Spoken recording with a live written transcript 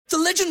The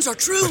legends are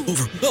true.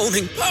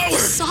 Overwhelming power!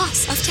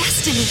 Sauce of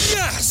destiny.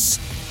 Yes!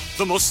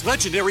 The most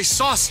legendary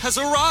sauce has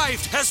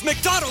arrived as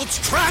McDonald's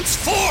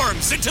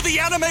transforms into the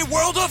anime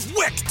world of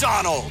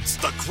WickDonald's.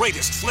 The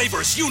greatest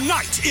flavors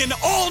unite in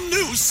all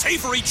new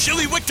savory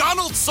chili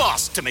McDonald's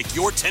sauce to make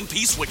your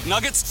 10-piece Wick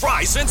Nuggets,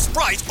 fries, and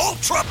Sprite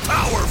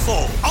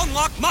ultra-powerful.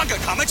 Unlock manga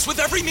comics with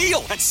every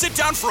meal and sit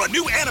down for a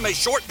new anime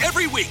short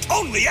every week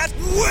only at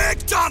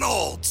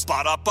WickDonald's.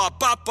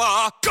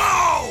 Ba-da-ba-ba-ba,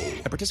 go!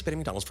 At participating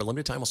McDonald's for a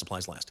limited time while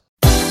supplies last.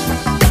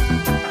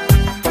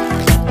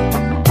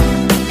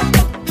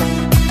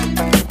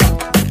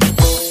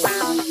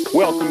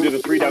 Welcome to the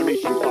 3 Down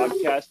Nation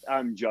podcast.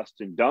 I'm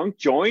Justin Dunk,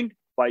 joined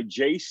by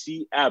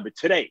JC Abbott.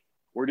 Today,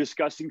 we're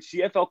discussing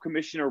CFL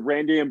Commissioner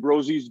Randy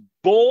Ambrosie's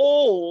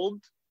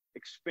bold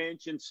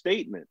expansion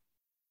statement.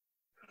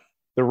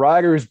 The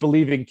Riders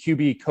believing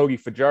QB Cody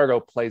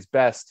Fajardo plays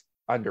best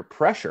under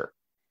pressure.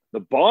 The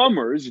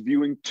Bombers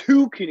viewing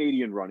 2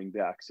 Canadian running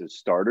backs as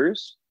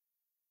starters.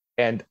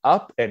 And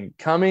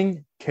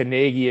up-and-coming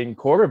Canadian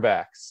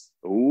quarterbacks.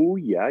 Oh,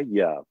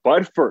 yeah.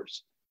 But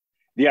first,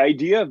 the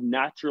idea of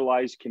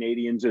naturalized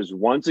Canadians is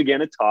once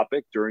again a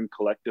topic during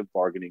collective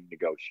bargaining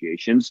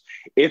negotiations.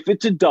 If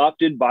it's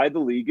adopted by the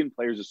League and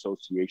Players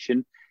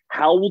Association,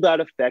 how will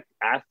that affect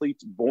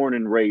athletes born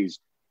and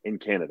raised in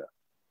Canada?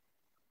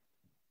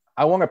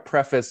 I want to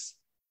preface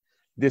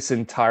this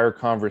entire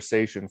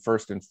conversation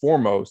first and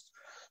foremost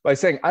by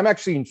saying I'm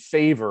actually in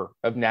favor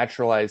of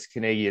naturalized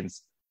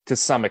Canadians to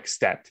some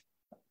extent.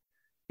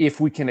 If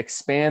we can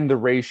expand the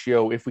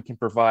ratio, if we can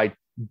provide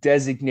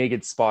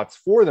designated spots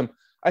for them,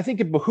 I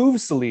think it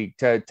behooves the league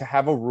to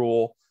have a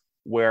rule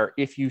where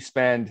if you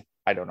spend,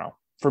 I don't know,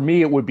 for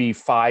me, it would be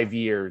 5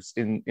 years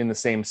in the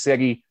same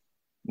city.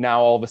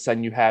 Now, all of a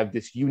sudden you have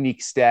this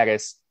unique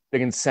status that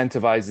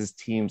incentivizes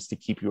teams to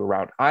keep you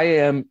around. I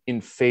am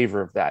in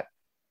favor of that.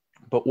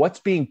 But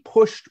what's being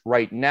pushed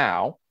right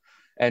now,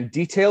 and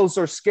details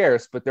are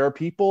scarce, but there are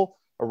people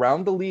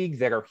around the league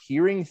that are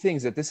hearing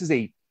things that this is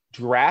a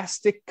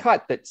drastic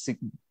cut that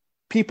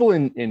people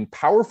in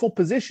powerful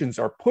positions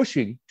are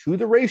pushing to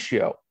the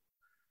ratio.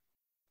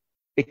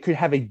 It could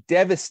have a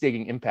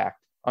devastating impact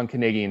on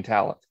Canadian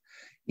talent.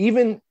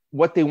 Even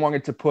what they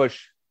wanted to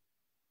push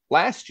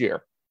last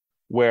year,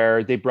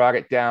 where they brought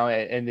it down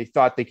and they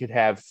thought they could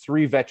have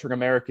 3 veteran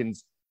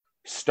Americans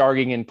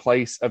starting in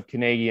place of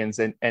Canadians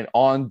and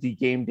on the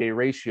game day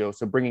ratio,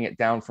 so bringing it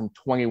down from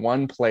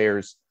 21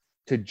 players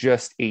to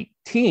just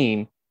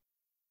 18,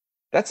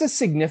 that's a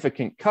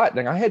significant cut.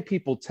 And I had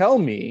people tell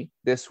me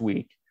this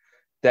week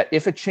that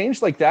if a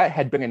change like that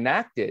had been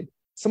enacted,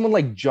 someone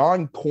like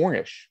John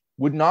Cornish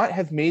would not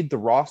have made the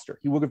roster.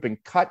 He would have been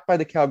cut by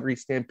the Calgary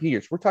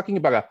Stampeders. We're talking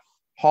about a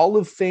Hall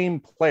of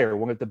Fame player,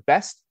 one of the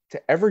best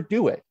to ever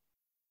do it.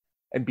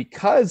 And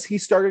because he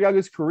started out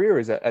his career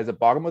as a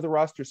bottom of the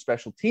roster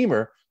special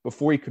teamer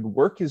before he could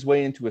work his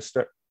way into a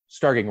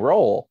starting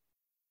role,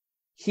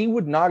 he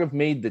would not have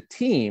made the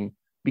team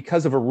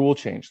because of a rule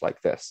change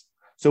like this.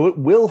 So it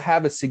will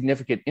have a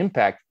significant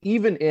impact,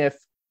 even if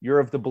you're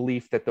of the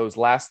belief that those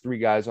last 3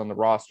 guys on the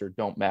roster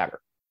don't matter.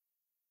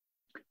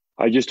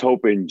 I just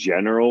hope in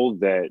general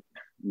that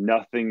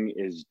nothing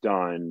is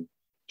done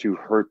to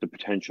hurt the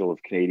potential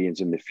of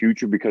Canadians in the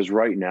future, because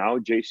right now,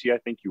 JC, I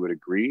think you would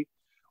agree,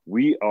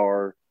 we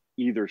are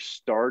either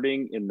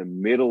starting in the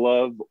middle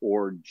of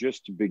or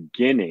just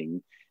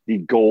beginning the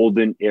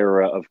golden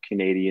era of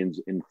Canadians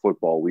in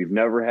football. We've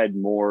never had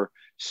more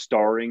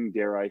starring,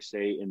 dare I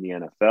say, in the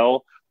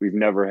NFL. We've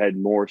never had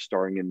more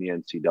starring in the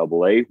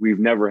NCAA. We've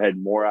never had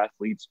more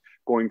athletes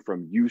going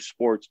from U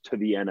Sports to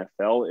the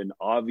NFL, and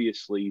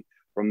obviously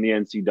from the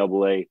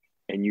NCAA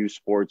and U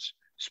Sports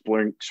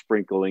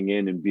sprinkling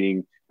in and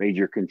being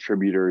major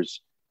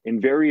contributors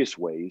in various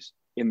ways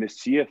in the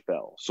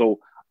CFL. So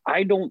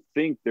I don't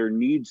think there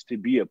needs to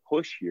be a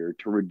push here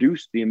to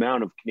reduce the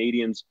amount of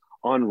Canadians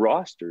on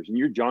rosters. And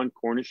your John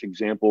Cornish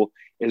example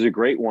is a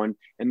great one.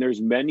 And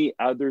there's many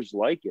others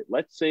like it.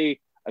 Let's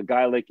say a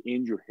guy like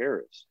Andrew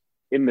Harris.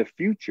 In the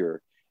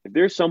future, if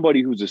there's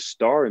somebody who's a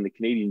star in the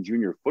Canadian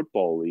Junior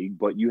Football League,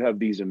 but you have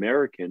these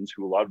Americans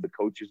who a lot of the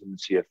coaches in the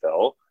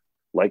CFL,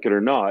 like it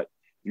or not,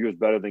 view as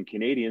better than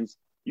Canadians,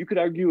 you could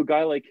argue a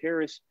guy like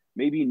Harris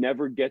maybe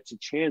never gets a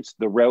chance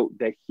the route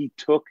that he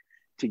took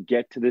to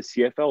get to the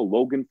CFL.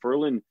 Logan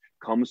Ferland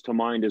comes to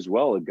mind as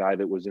well, a guy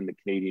that was in the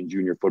Canadian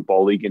Junior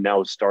Football League and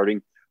now is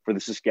starting for the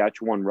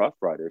Saskatchewan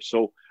Roughriders.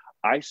 So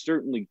I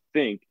certainly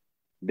think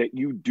that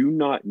you do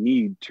not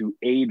need to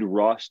aid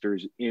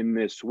rosters in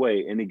this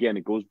way. And again,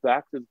 it goes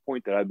back to the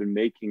point that I've been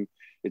making,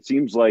 it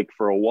seems like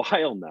for a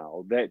while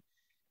now, that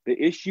the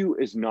issue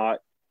is not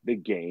the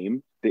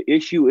game. The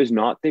issue is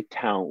not the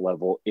talent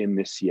level in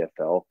the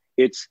CFL.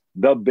 It's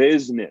the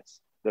business.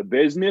 The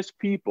business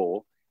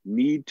people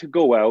need to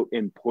go out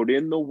and put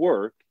in the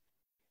work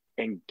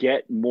and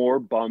get more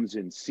bums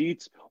in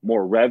seats,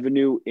 more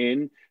revenue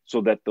in,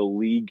 so that the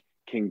league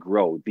can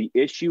grow. The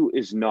issue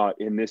is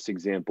not, in this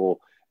example,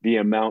 the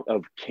amount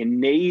of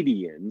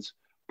Canadians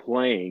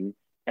playing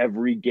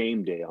every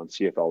game day on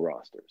CFL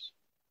rosters.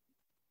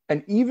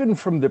 And even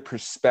from the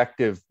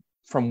perspective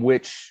from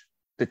which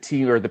the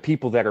team or the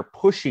people that are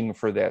pushing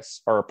for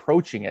this are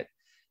approaching it,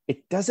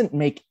 it doesn't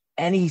make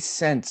any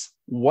sense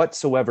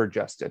whatsoever,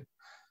 Justin.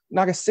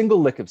 Not a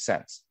single lick of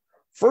sense.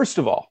 First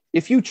of all,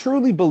 if you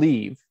truly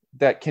believe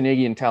that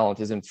Canadian talent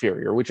is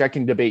inferior, which I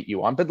can debate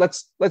you on, but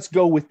let's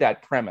go with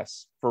that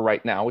premise for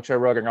right now, which I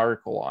wrote an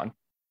article on.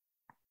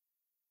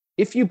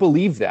 If you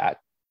believe that,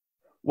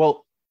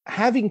 well,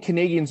 having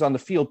Canadians on the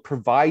field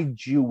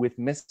provides you with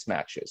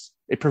mismatches.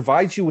 It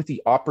provides you with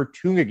the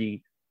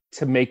opportunity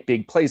to make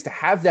big plays, to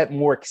have that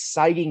more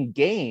exciting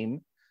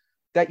game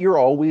that you're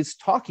always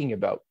talking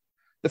about.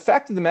 The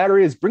fact of the matter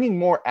is, bringing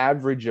more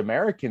average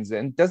Americans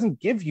in doesn't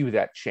give you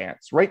that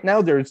chance. Right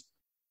now, there's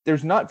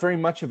not very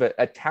much of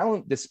a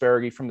talent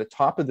disparity from the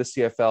top of the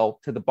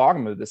CFL to the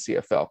bottom of the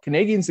CFL,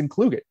 Canadians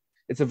included.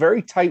 It's a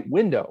very tight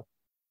window.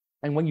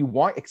 And when you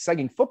want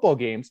exciting football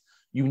games,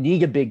 you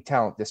need a big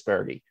talent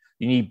disparity.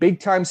 You need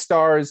big-time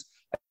stars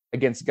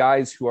against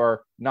guys who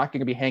are not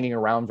going to be hanging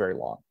around very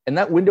long. And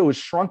that window is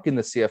shrunk in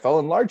the CFL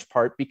in large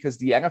part because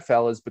the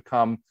NFL has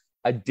become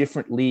a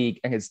different league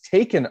and has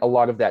taken a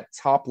lot of that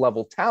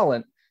top-level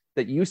talent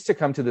that used to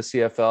come to the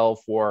CFL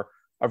for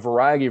a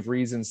variety of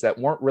reasons that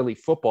weren't really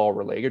football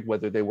related,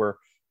 whether they were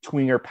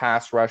twinger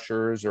pass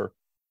rushers or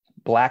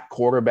black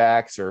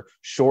quarterbacks or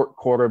short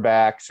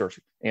quarterbacks or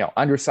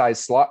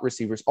undersized slot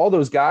receivers. All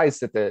those guys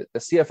that the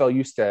CFL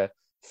used to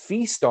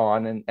feast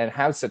on and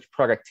have such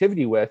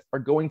productivity with are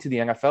going to the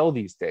NFL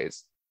these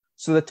days.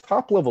 So the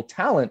top level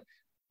talent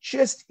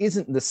just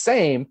isn't the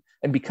same.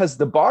 And because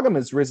the bottom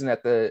has risen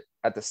at the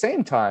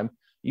same time,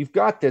 you've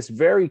got this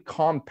very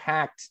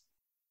compact,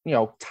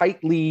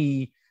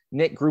 tightly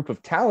knit group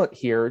of talent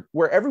here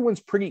where everyone's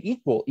pretty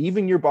equal,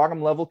 even your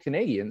bottom level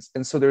Canadians.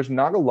 And so there's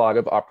not a lot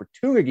of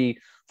opportunity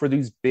for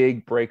these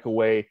big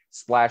breakaway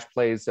splash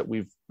plays that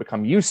we've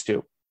become used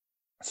to.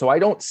 So I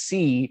don't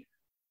see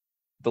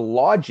the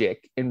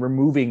logic in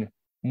removing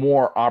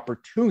more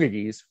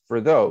opportunities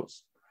for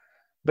those.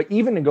 But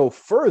even to go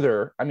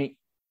further, I mean,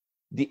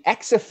 the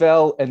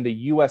XFL and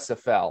the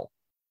USFL,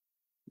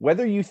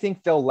 whether you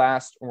think they'll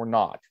last or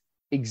not,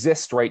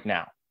 exist right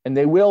now, and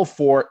they will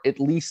for at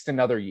least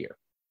another year.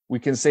 We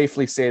can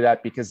safely say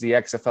that because the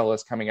XFL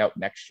is coming out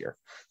next year.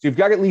 So you've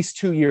got at least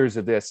 2 years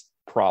of this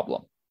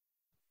problem.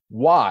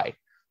 Why,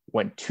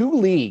 when two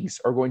leagues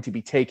are going to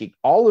be taking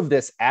all of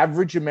this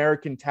average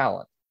American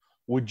talent,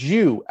 would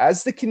you,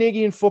 as the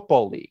Canadian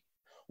Football League,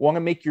 want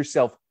to make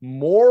yourself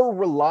more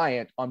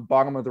reliant on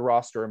bottom of the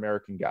roster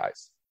American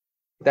guys?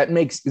 That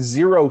makes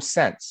zero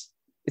sense.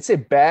 It's a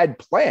bad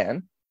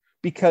plan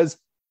because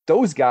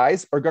those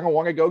guys are going to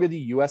want to go to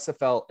the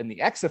USFL and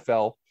the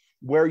XFL.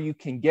 Where you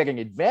can get an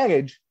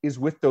advantage is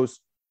with those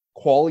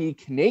quality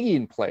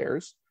Canadian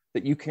players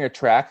that you can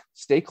attract,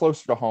 stay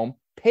closer to home,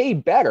 pay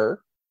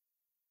better,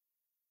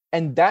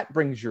 and that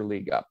brings your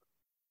league up.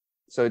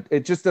 So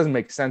it just doesn't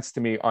make sense to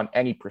me on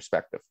any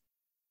perspective.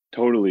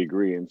 Totally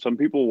agree. And some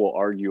people will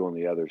argue on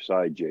the other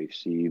side,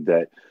 JC,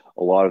 that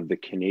a lot of the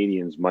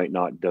Canadians might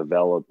not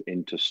develop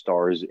into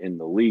stars in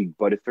the league,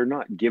 but if they're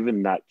not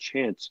given that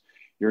chance,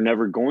 you're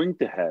never going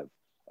to have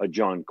a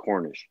John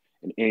Cornish,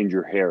 an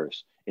Andrew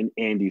Harris, and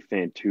Andy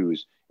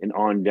Fantuz, and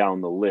on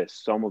down the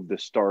list, some of the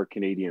star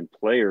Canadian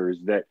players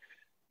that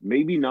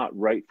maybe not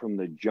right from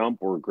the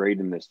jump were great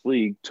in this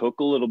league, took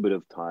a little bit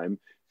of time,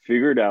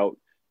 figured out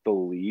the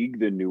league,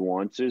 the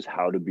nuances,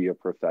 how to be a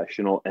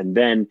professional, and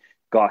then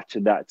got to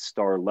that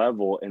star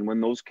level. And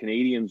when those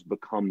Canadians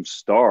become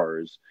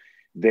stars,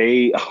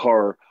 they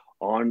are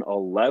on a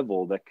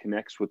level that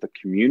connects with a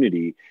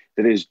community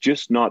that is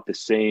just not the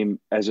same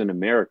as an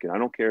American. I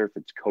don't care if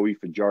it's Cody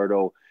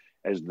Fajardo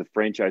as the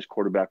franchise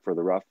quarterback for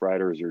the Rough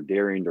Riders or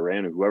Darian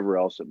Duran or whoever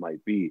else it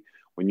might be.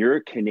 When you're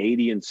a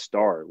Canadian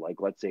star, like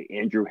let's say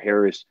Andrew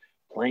Harris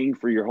playing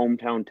for your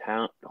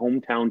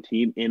hometown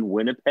team in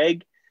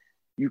Winnipeg,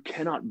 you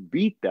cannot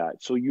beat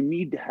that. So you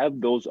need to have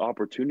those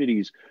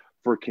opportunities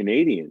for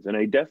Canadians. And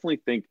I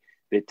definitely think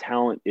the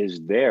talent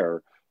is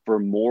there for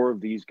more of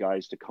these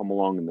guys to come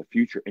along in the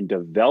future and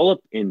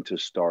develop into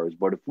stars.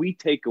 But if we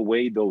take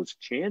away those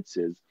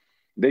chances,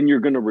 then you're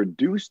going to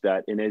reduce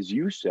that. And as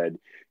you said,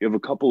 you have a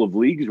couple of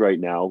leagues right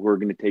now who are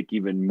going to take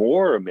even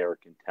more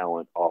American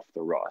talent off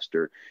the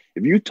roster.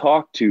 If you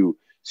talk to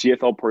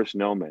CFL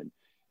personnel men,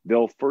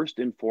 they'll first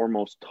and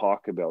foremost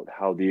talk about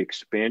how the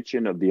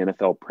expansion of the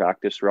NFL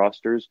practice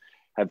rosters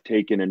have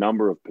taken a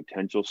number of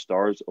potential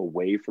stars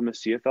away from the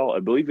CFL. I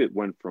believe it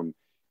went from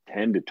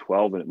 10 to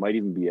 12, and it might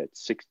even be at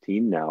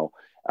 16 now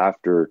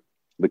after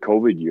the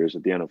COVID years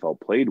that the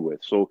NFL played with.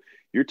 So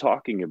you're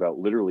talking about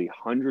literally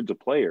hundreds of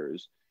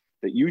players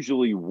that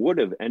usually would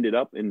have ended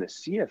up in the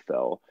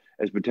CFL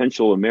as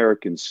potential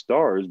American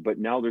stars, but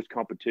now there's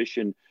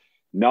competition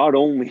not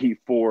only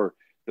for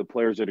the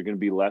players that are going to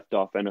be left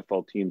off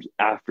NFL teams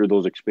after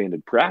those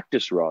expanded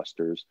practice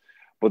rosters,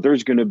 but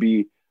there's going to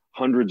be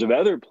hundreds of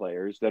other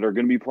players that are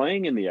going to be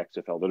playing in the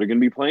XFL, that are going to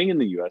be playing in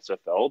the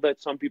USFL, that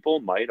some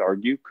people might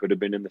argue could have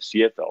been in the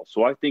CFL.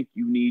 So I think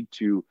you need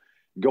to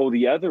go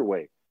the other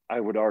way, I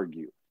would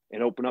argue,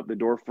 and open up the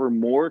door for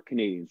more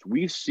Canadians.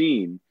 We've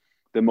seen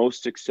the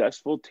most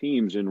successful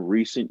teams in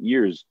recent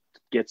years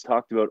gets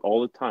talked about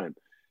all the time.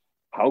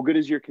 How good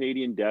is your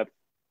Canadian depth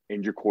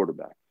and your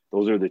quarterback?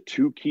 Those are the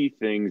two key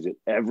things that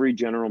every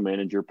general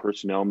manager,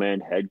 personnel man,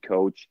 head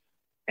coach,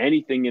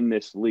 anything in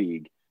this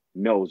league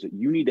knows that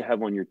you need to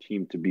have on your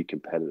team to be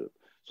competitive.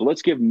 So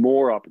let's give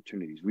more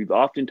opportunities. We've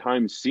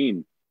oftentimes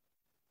seen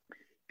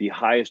the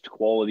highest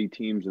quality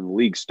teams in the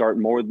league start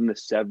more than the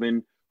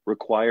 7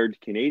 required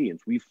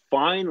Canadians. We've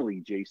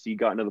finally, JC,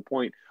 gotten to the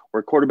point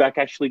where quarterback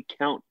actually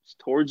counts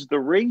towards the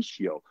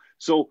ratio.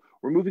 So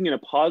we're moving in a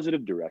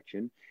positive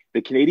direction.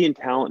 The Canadian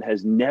talent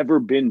has never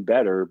been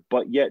better,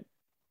 but yet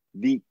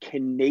the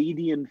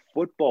Canadian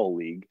Football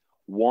League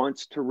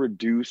wants to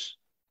reduce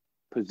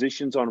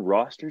positions on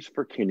rosters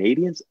for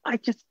Canadians. I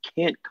just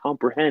can't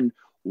comprehend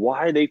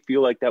why they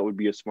feel like that would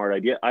be a smart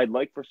idea. I'd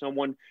like for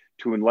someone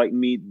to enlighten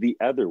me the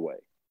other way.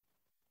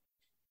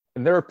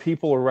 And there are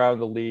people around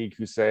the league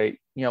who say,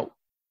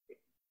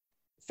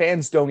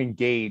 fans don't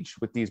engage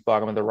with these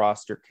bottom of the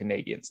roster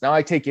Canadians. Now,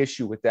 I take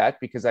issue with that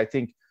because I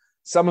think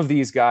some of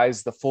these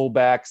guys, the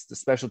fullbacks, the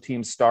special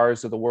team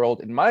stars of the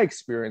world, in my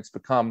experience,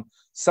 become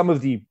some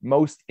of the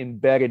most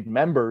embedded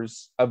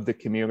members of the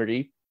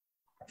community,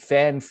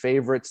 fan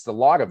favorites, a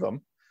lot of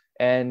them,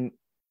 and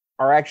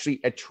are actually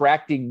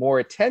attracting more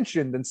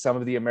attention than some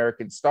of the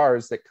American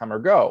stars that come or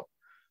go.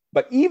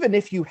 But even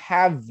if you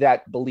have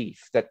that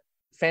belief that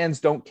fans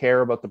don't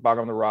care about the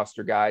bottom of the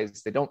roster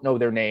guys, they don't know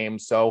their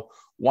names, so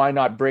why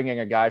not bring in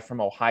a guy from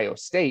Ohio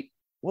State?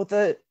 Well,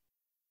 the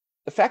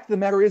fact of the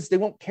matter is they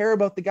won't care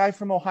about the guy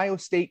from Ohio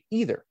State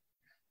either.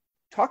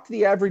 Talk to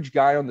the average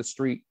guy on the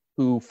street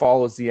who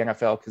follows the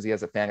NFL because he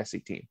has a fantasy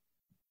team.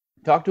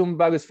 Talk to him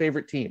about his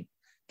favorite team.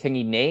 Can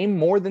he name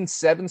more than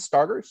 7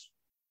 starters?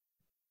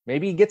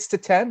 Maybe he gets to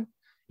 10.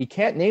 He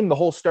can't name the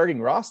whole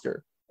starting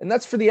roster. And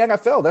that's for the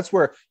NFL. That's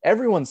where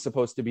everyone's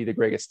supposed to be the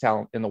greatest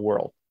talent in the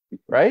world,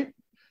 right?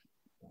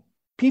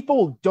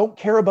 People don't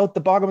care about the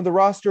bottom of the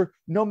roster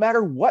no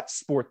matter what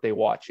sport they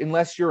watch,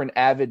 unless you're an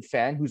avid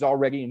fan who's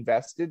already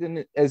invested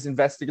in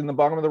the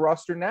bottom of the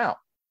roster now.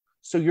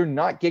 So you're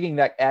not getting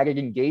that added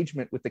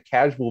engagement with the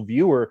casual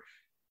viewer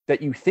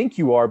that you think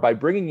you are by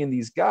bringing in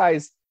these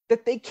guys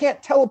that they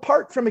can't tell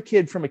apart from a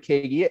kid from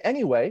Acadia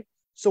anyway.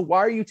 So why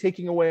are you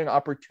taking away an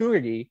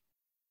opportunity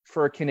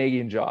for a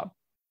Canadian job?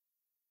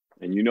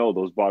 And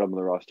those bottom of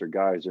the roster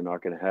guys are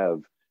not going to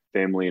have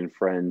family and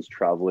friends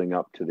traveling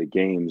up to the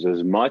games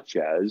as much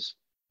as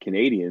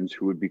Canadians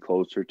who would be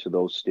closer to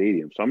those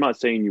stadiums. So I'm not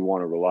saying you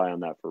want to rely on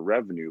that for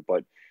revenue,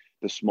 but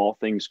the small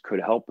things could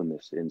help in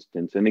this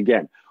instance. And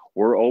again,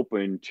 we're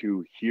open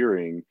to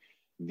hearing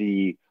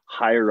the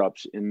higher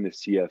ups in the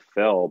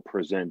CFL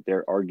present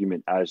their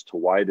argument as to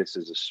why this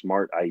is a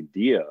smart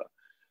idea.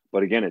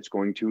 But again, it's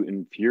going to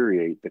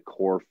infuriate the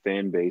core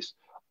fan base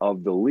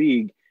of the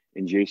league.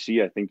 And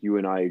JC, I think you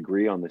and I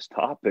agree on this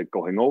topic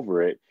going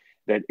over it,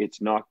 that it's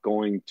not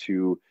going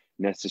to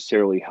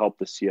necessarily help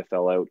the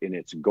CFL out in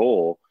its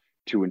goal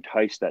to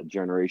entice that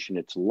generation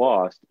it's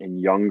lost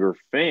and younger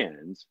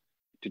fans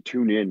to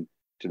tune in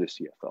to the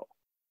CFL.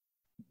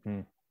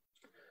 Mm-hmm.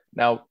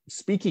 Now,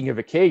 speaking of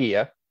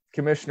Acadia,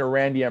 Commissioner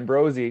Randy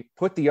Ambrosie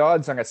put the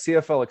odds on a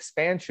CFL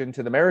expansion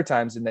to the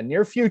Maritimes in the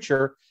near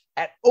future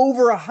at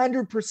over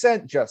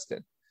 100%,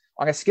 Justin.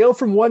 On a scale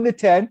from 1 to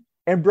 10,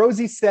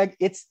 Ambrosie said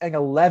it's an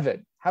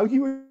 11. How do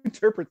you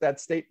interpret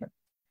that statement?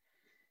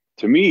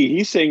 To me,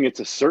 he's saying it's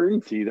a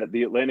certainty that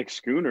the Atlantic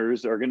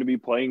Schooners are going to be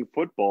playing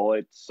football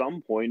at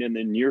some point in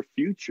the near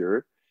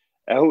future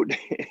out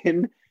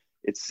in,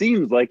 it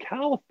seems like,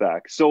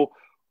 Halifax. So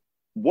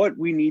what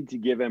we need to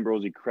give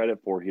Ambrosie credit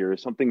for here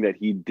is something that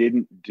he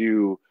didn't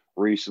do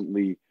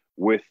recently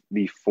with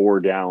the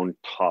 4-down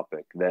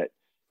topic that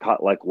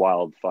caught like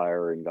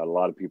wildfire and got a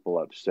lot of people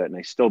upset. And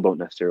I still don't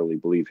necessarily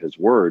believe his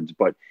words,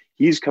 but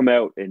he's come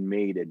out and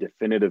made a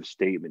definitive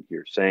statement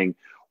here saying,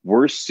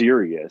 we're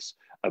serious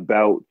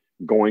about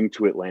going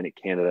to Atlantic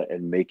Canada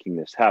and making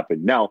this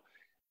happen. Now,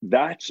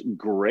 that's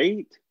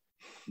great,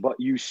 but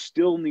you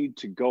still need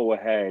to go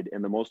ahead.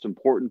 And the most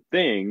important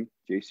thing,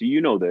 JC,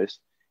 you know this,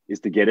 is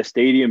to get a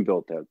stadium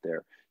built out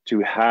there, to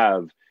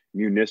have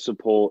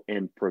municipal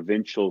and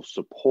provincial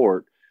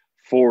support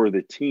for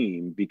the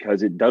team,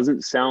 because it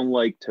doesn't sound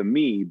like to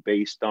me,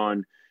 based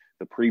on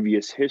the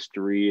previous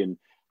history and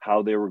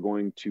how they were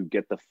going to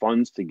get the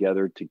funds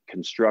together to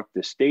construct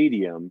the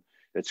stadium,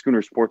 that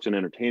Schooner Sports and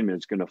Entertainment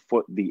is going to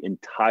foot the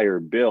entire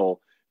bill,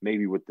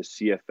 maybe with the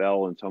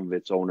CFL and some of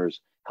its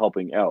owners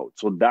helping out.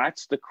 So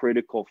that's the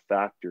critical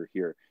factor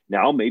here.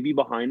 Now, maybe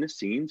behind the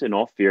scenes, in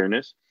all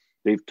fairness,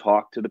 they've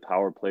talked to the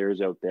power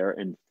players out there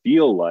and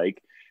feel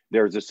like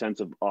there's a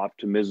sense of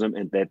optimism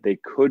and that they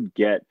could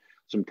get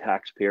some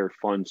taxpayer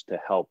funds to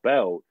help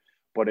out.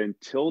 But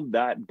until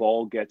that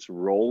ball gets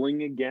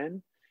rolling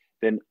again,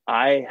 then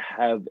I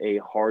have a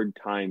hard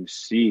time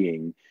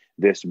seeing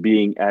this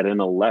being at an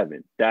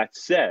 11. That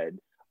said,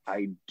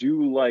 I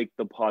do like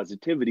the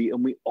positivity,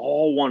 and we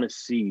all want to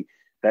see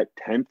that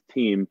 10th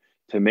team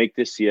to make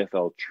the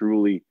CFL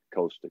truly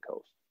coast to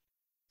coast.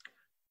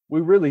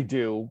 We really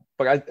do.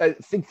 But I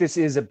think this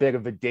is a bit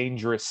of a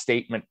dangerous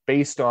statement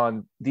based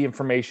on the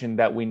information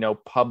that we know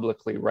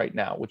publicly right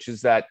now, which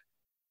is that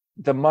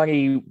the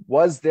money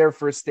was there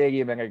for a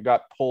stadium and it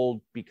got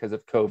pulled because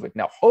of COVID.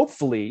 Now,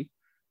 hopefully,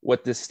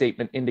 what this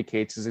statement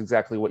indicates is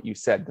exactly what you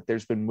said, that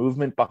there's been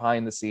movement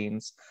behind the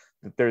scenes,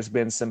 that there's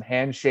been some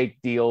handshake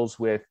deals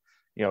with,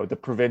 the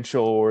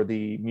provincial or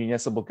the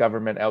municipal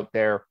government out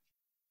there,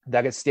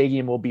 that a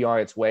stadium will be on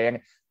its way. And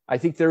I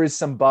think there is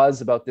some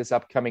buzz about this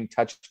upcoming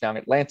Touchdown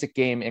Atlantic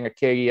game in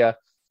Acadia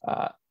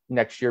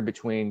next year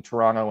between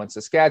Toronto and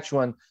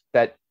Saskatchewan,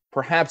 that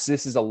perhaps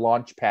this is a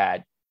launch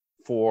pad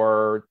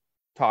for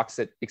talks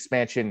that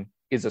expansion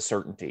is a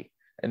certainty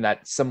and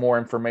that some more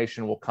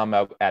information will come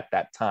out at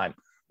that time.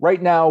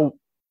 Right now,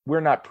 we're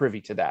not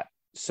privy to that.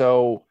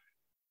 So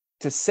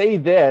to say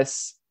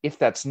this, if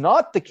that's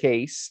not the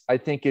case, I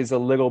think is a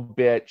little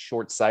bit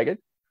short-sighted,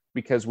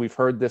 because we've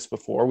heard this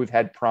before. We've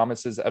had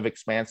promises of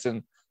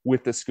expansion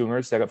with the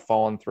Schooners that have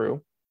fallen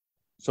through.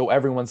 So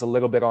everyone's a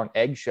little bit on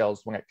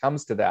eggshells when it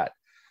comes to that.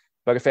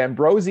 But if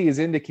Ambrosie is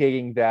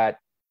indicating that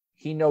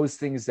he knows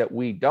things that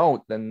we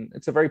don't, then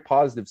it's a very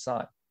positive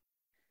sign.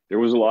 There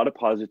was a lot of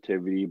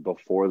positivity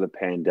before the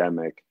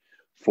pandemic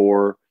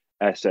for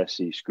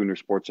SSE, Schooner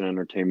Sports and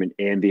Entertainment,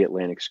 and the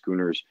Atlantic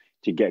Schooners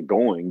to get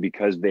going,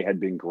 because they had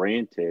been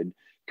granted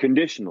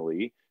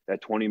conditionally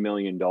that $20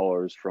 million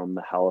from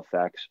the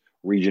Halifax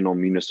regional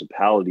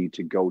municipality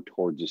to go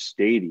towards a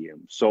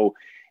stadium. So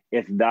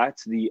if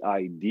that's the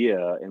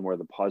idea and where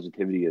the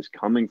positivity is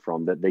coming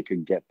from, that they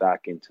could get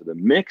back into the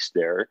mix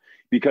there,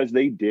 because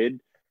they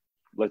did,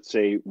 let's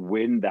say,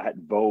 win that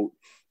vote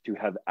to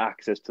have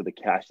access to the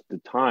cash at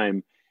the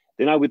time,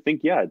 then I would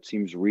think, yeah, it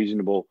seems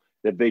reasonable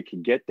that they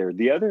could get there.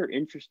 The other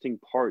interesting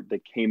part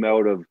that came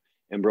out of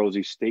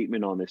Ambrosie's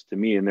statement on this to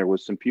me, and there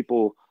was some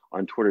people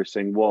on Twitter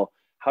saying, well,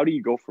 how do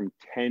you go from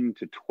 10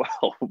 to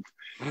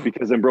 12?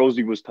 Because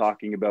Ambrosie was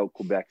talking about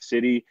Quebec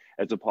City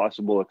as a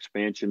possible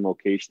expansion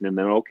location. And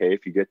then, okay,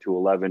 if you get to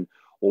 11,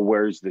 well,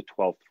 where's the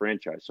 12th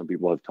franchise? Some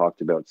people have talked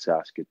about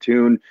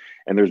Saskatoon,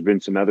 and there's been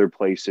some other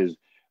places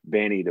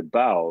bandied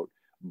about.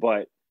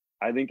 But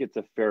I think it's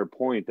a fair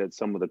point that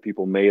some of the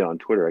people made on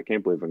Twitter. I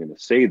can't believe I'm going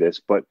to say this,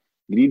 but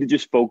you need to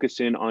just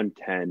focus in on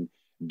 10,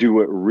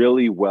 do it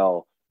really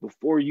well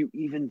before you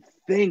even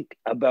think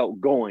about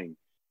going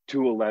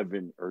to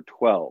 11 or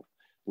 12.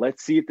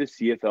 Let's see if the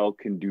CFL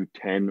can do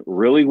 10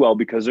 really well,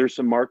 because there's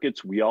some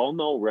markets we all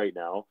know right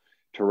now,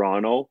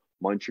 Toronto,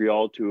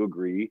 Montreal to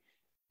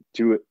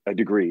a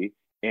degree,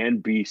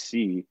 and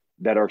BC,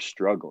 that are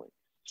struggling.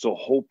 So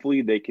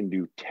hopefully they can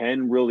do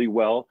 10 really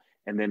well.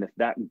 And then if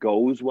that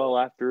goes well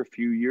after a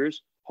few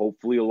years,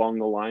 hopefully along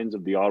the lines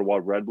of the Ottawa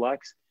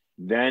Redblacks,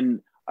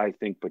 then I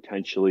think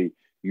potentially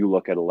you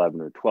look at 11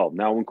 or 12.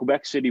 Now, when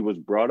Quebec City was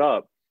brought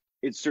up,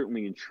 it's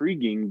certainly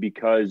intriguing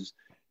because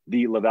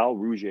the Laval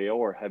Rouge et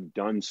Or have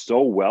done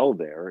so well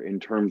there in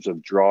terms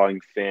of drawing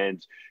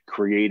fans,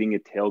 creating a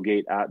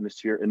tailgate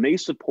atmosphere, and they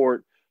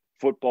support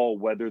football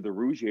whether the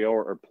Rouge et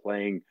Or are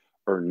playing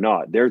or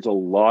not. There's a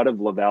lot of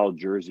Laval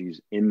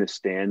jerseys in the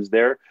stands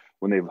there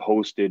when they've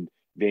hosted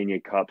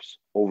Vanier Cups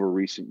over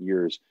recent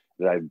years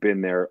that I've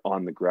been there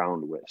on the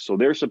ground with. So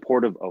they're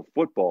supportive of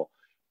football,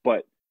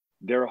 but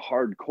they're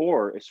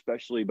hardcore,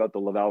 especially about the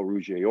Laval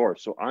Rouge et Or.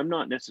 So I'm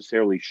not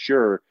necessarily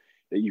sure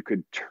that you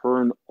could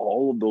turn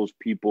all of those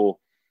people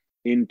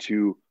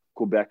into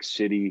Quebec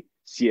City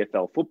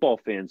CFL football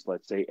fans,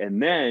 let's say,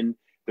 and then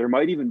there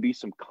might even be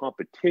some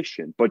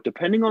competition. But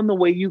depending on the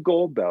way you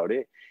go about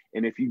it,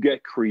 and if you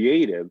get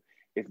creative,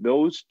 if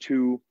those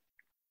two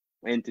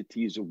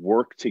entities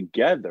work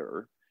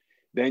together,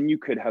 then you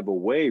could have a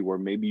way where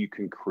maybe you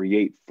can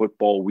create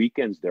football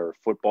weekends there, or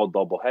football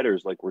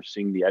doubleheaders, like we're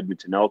seeing the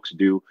Edmonton Elks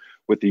do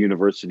with the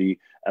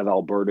University of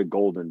Alberta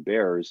Golden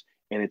Bears.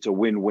 And it's a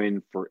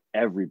win-win for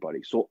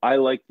everybody. So I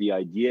like the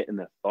idea and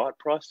the thought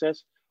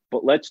process,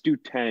 but let's do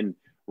 10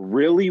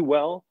 really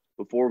well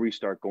before we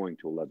start going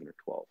to 11 or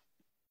 12.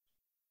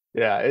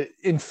 Yeah,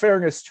 in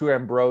fairness to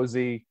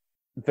Ambrosie,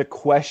 the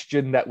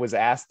question that was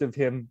asked of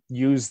him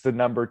used the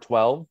number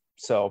 12.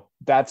 So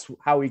that's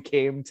how he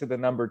came to the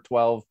number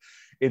 12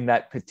 in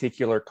that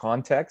particular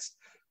context.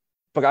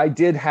 But I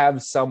did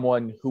have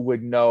someone who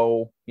would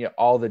know,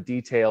 all the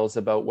details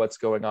about what's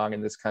going on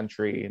in this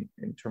country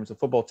in terms of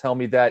football tell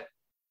me that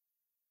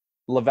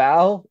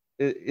Laval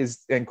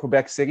is in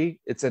Quebec City.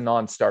 It's a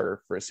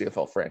non-starter for a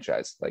CFL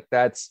franchise.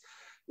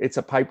 It's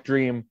a pipe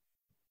dream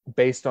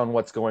based on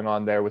what's going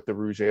on there with the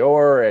Rouge et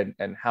Or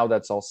and how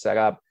that's all set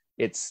up.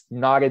 It's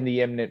not in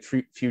the imminent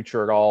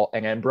future at all,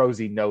 and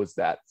Ambrosie knows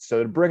that.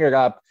 So to bring it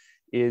up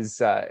is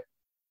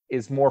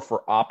more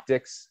for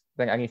optics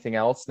than anything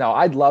else. Now,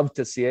 I'd love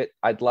to see it.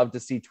 I'd love to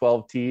see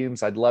 12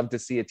 teams. I'd love to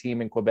see a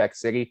team in Quebec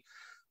City,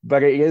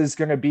 but it is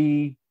going to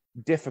be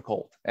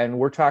difficult. And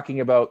we're talking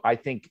about, I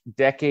think,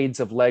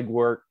 decades of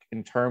legwork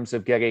in terms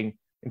of getting,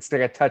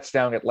 instead of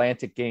touchdown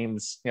Atlantic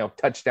games,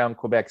 touchdown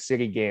Quebec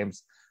City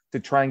games, to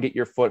try and get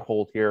your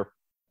foothold here,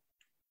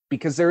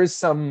 because there is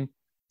some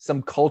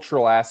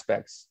cultural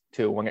aspects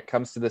too when it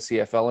comes to the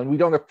CFL, and we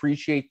don't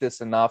appreciate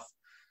this enough.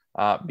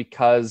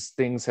 because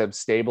things have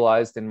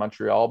stabilized in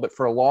Montreal. But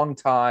for a long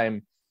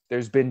time,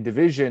 there's been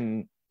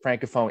division,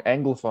 francophone,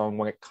 anglophone,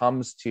 when it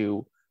comes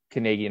to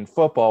Canadian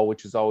football,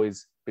 which has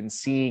always been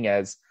seen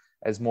as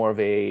more of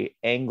a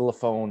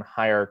anglophone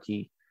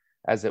hierarchy,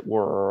 as it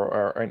were,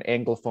 or an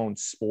anglophone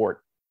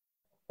sport.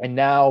 And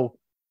now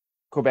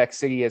Quebec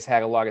City has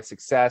had a lot of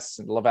success,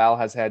 and Laval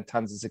has had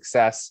tons of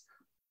success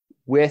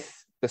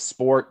with the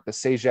sport. The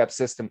CEGEP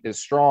system is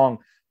strong,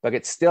 but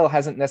it still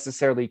hasn't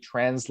necessarily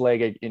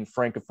translated in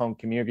francophone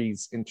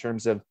communities in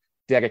terms of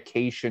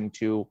dedication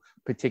to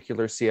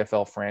particular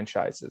CFL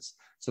franchises.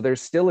 So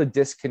there's still a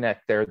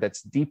disconnect there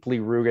that's deeply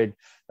rooted,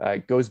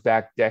 goes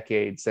back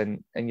decades,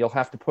 and you'll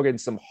have to put in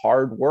some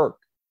hard work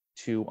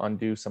to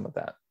undo some of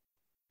that.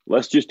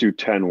 Let's just do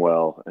 10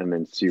 well and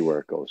then see where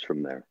it goes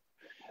from there.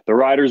 The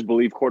Riders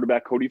believe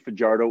quarterback Cody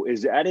Fajardo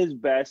is at his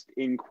best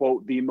in,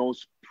 quote, the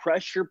most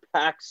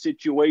pressure-packed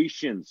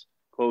situations,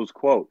 close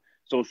quote.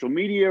 Social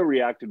media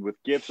reacted with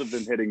gifs of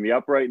them hitting the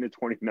upright in the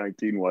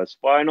 2019 West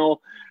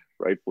Final.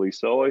 Rightfully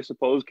so, I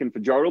suppose. Can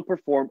Fajardo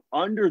perform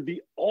under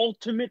the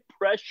ultimate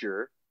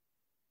pressure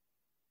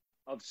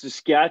of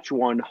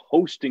Saskatchewan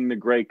hosting the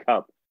Grey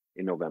Cup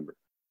in November?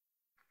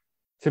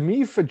 To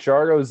me,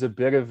 Fajardo is a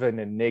bit of an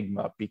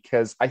enigma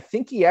because I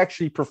think he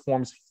actually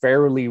performs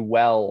fairly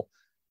well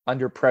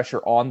under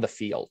pressure on the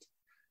field.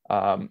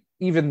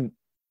 Even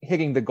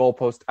hitting the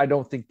goalpost, I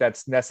don't think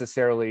that's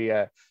necessarily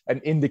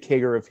an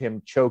indicator of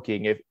him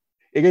choking. It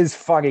is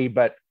funny,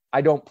 but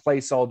I don't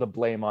place all the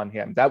blame on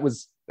him. That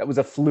was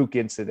a fluke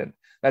incident.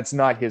 That's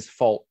not his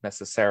fault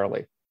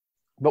necessarily.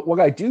 But what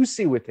I do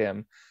see with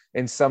him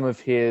in some of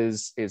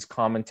his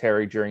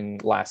commentary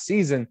during last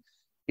season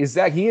is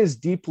that he is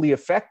deeply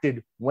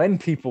affected when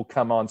people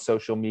come on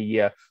social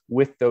media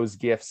with those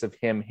gifs of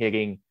him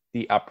hitting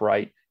the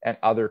upright and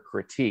other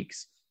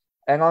critiques.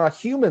 And on a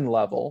human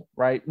level,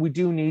 right, we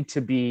do need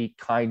to be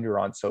kinder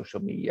on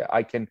social media.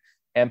 I can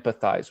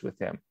empathize with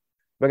him.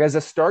 But as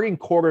a starting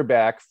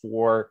quarterback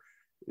for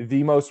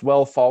the most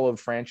well-followed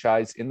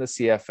franchise in the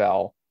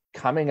CFL,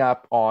 coming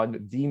up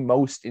on the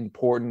most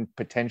important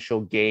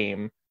potential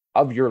game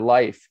of your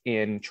life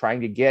in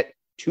trying to get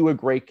to a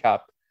Grey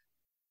Cup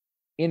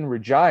in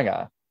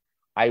Regina,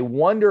 I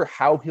wonder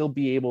how he'll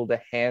be able to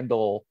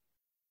handle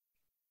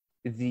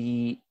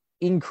the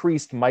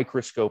increased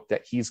microscope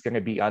that he's going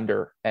to be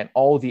under and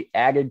all the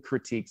added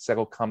critiques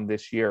that'll come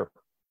this year,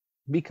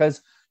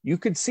 because you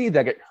could see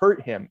that it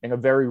hurt him in a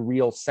very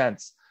real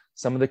sense,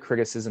 some of the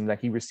criticism that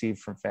he received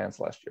from fans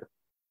last year.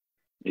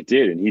 It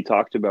did, and he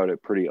talked about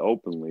it pretty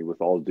openly.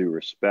 With all due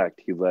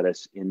respect, he let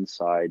us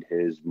inside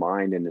his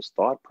mind and his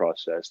thought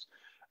process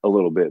a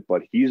little bit,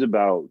 but he's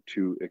about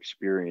to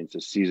experience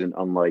a season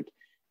unlike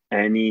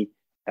any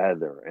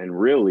other. And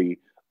really,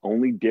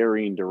 only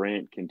Darian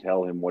Durant can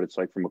tell him what it's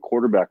like from a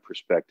quarterback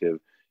perspective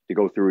to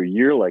go through a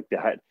year like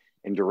that.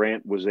 And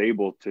Durant was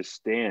able to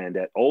stand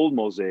at Old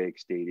Mosaic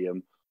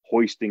Stadium,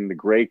 hoisting the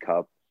Grey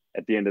Cup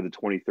at the end of the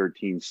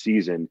 2013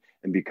 season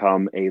and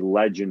become a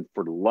legend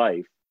for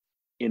life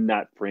in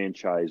that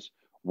franchise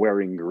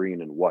wearing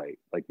green and white.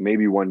 Like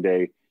maybe one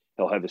day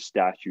he'll have a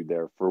statue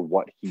there for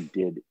what he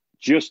did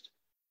just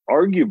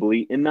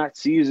arguably in that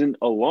season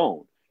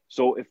alone.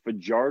 So if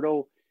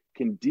Fajardo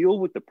can deal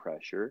with the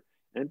pressure,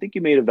 and I think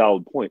you made a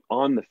valid point,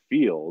 on the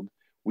field,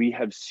 we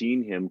have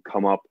seen him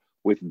come up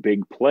with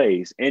big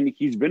plays, and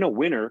he's been a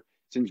winner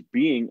since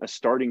being a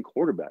starting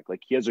quarterback.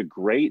 Like he has a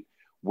great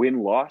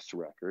win-loss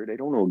record. I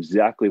don't know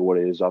exactly what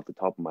it is off the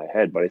top of my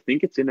head, but I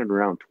think it's in and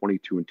around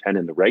 22-10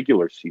 in the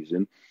regular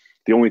season.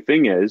 The only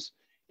thing is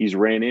he's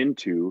ran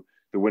into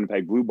the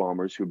Winnipeg Blue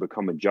Bombers, who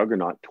become a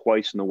juggernaut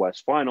twice in the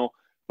West Final,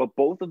 but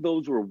both of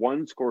those were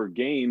one-score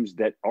games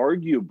that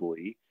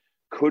arguably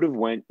could have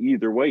went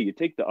either way. You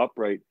take the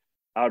upright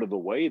out of the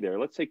way there.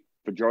 Let's say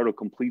Fajardo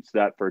completes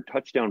that for a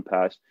touchdown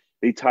pass.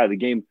 They tie the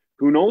game.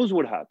 Who knows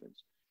what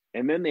happens?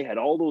 And then they had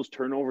all those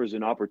turnovers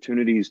and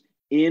opportunities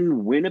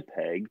in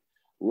Winnipeg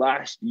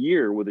last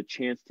year with a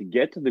chance to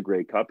get to the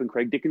Grey Cup. And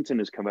Craig Dickinson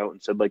has come out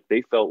and said like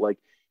they felt like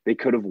they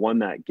could have won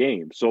that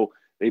game. So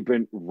they've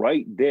been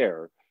right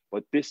there.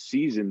 But this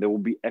season, there will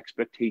be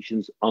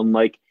expectations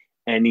unlike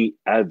any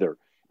other.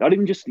 Not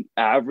even just the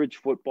average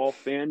football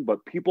fan,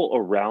 but people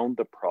around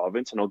the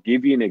province. And I'll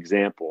give you an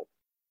example.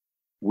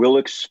 We'll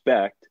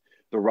expect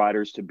the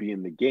Riders to be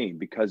in the game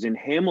because in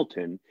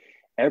Hamilton,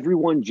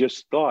 everyone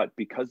just thought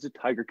because the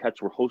Tiger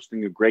Cats were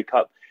hosting a Grey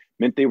Cup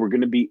meant they were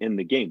going to be in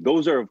the game.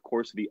 Those are, of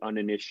course, the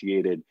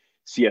uninitiated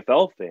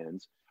CFL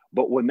fans.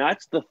 But when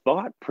that's the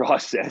thought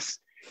process,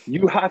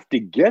 you have to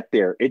get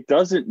there. It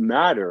doesn't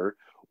matter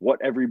what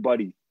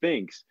everybody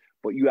thinks,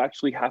 but you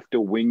actually have to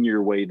win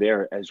your way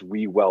there, as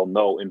we well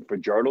know. And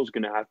Fajardo's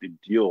going to have to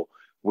deal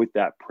with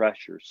that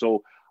pressure.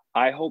 So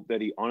I hope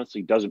that he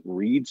honestly doesn't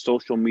read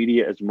social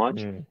media as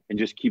much and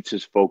just keeps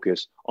his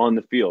focus on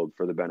the field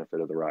for the benefit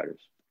of the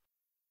Riders.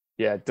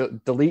 Yeah,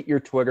 delete your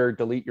Twitter,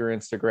 delete your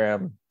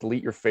Instagram,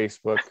 delete your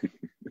Facebook,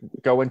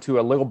 go into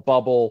a little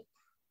bubble,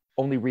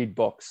 only read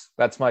books.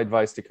 That's my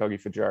advice to Cody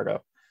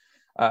Fajardo.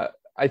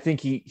 I think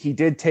he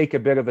did take a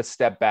bit of a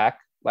step back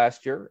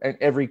last year, and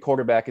every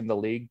quarterback in the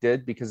league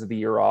did because of the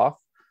year off,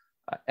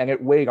 and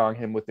it weighed on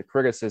him with the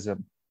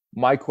criticism.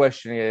 My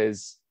question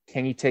is,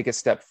 can he take a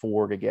step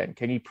forward again?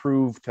 Can he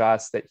prove to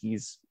us that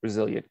he's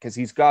resilient? Because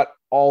he's got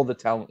all the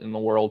talent in the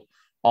world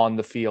on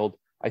the field.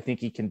 I think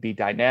he can be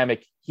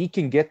dynamic. He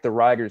can get the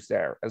riders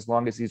there as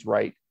long as he's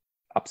right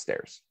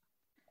upstairs.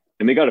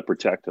 And they got to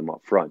protect him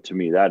up front. To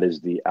me, that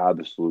is the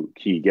absolute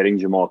key. Getting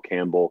Jamal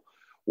Campbell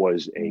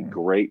was a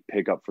great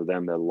pickup for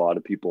them that a lot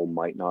of people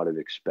might not have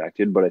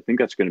expected. But I think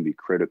that's going to be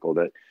critical,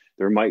 that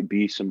there might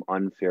be some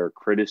unfair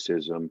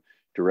criticism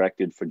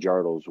directed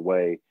Fajardo's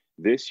way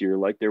this year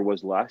like there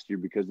was last year,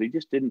 because they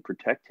just didn't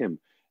protect him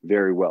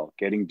very well.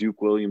 Getting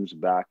Duke Williams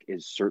back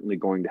is certainly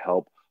going to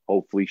help.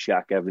 Hopefully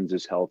Shaq Evans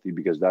is healthy,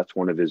 because that's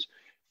one of his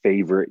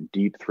favorite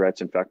deep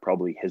threats. In fact,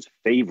 probably his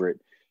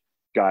favorite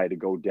guy to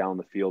go down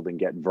the field and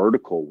get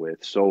vertical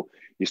with. So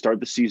you start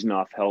the season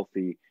off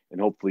healthy,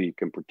 and hopefully you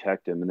can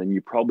protect him. And then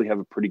you probably have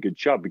a pretty good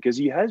shot, because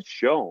he has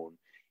shown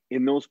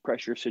in those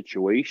pressure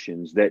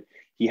situations that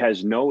he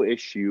has no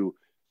issue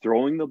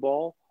throwing the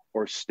ball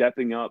or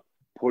stepping up,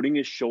 putting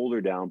his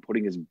shoulder down,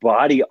 putting his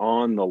body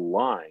on the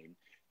line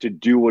to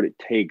do what it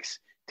takes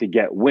to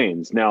get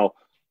wins. Now,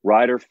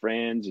 Rider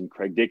fans and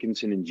Craig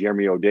Dickinson and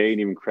Jeremy O'Day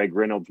and even Craig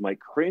Reynolds might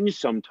cringe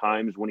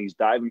sometimes when he's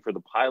diving for the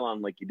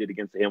pylon like he did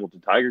against the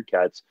Hamilton Tiger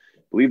Cats.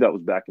 I believe that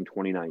was back in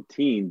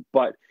 2019.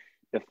 But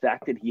the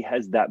fact that he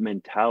has that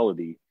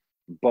mentality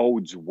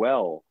bodes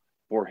well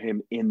for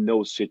him in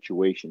those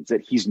situations,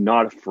 that he's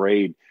not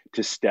afraid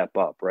to step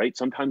up, right?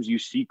 Sometimes you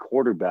see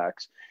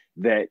quarterbacks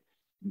that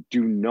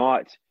do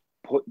not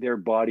put their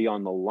body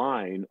on the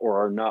line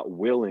or are not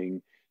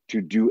willing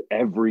to do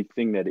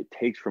everything that it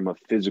takes from a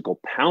physical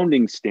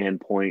pounding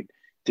standpoint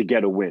to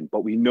get a win.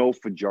 But we know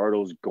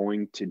Fajardo's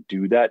going to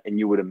do that. And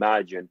you would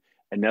imagine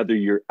another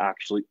year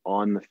actually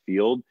on the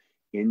field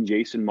in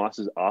Jason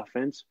Moss's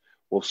offense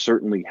will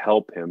certainly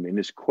help him in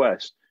his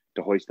quest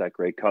to hoist that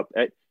Grey Cup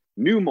at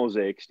new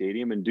Mosaic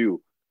Stadium and do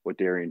what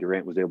Darian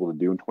Durant was able to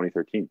do in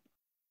 2013.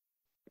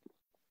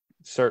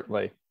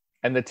 Certainly.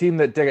 And the team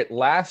that did it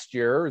last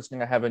year is going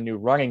to have a new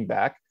running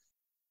back.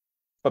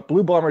 But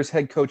Blue Bombers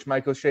head coach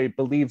Mike O'Shea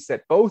believes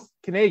that both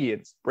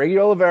Canadians, Brady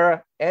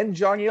Oliveira and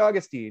Johnny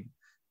Augustine,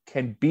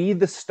 can be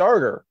the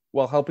starter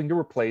while helping to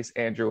replace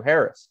Andrew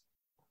Harris.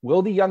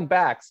 Will the young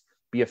backs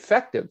be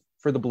effective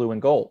for the blue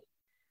and gold?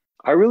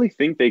 I really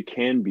think they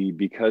can be,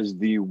 because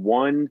the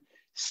one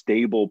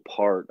stable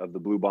part of the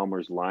Blue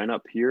Bombers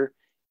lineup here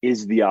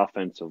is the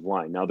offensive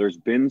line. Now, there's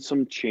been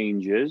some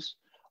changes.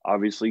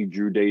 Obviously,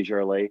 Drew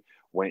Desjardins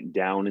went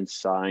down and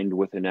signed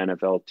with an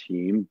NFL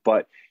team,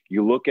 but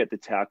you look at the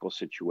tackle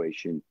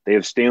situation. They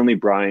have Stanley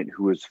Bryant,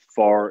 who is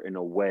far and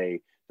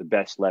away the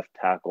best left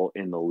tackle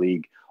in the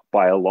league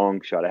by a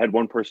long shot. I had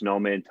one personnel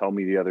man tell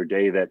me the other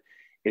day that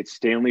it's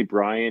Stanley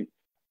Bryant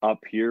up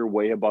here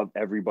way above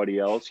everybody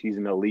else. He's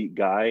an elite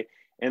guy.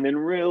 And then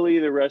really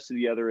the rest of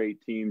the other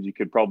 8 teams, you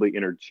could probably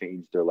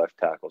interchange their left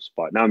tackle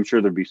spot. Now, I'm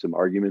sure there'd be some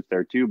arguments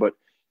there too, but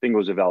I think it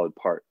was a valid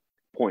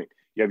point.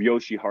 You have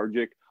Yoshi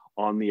Harjic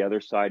on the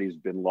other side. He's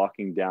been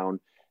locking down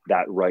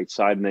that right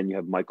side. And then you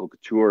have Michael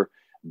Couture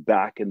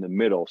back in the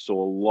middle. So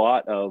a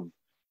lot of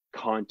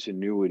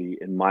continuity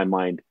in my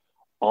mind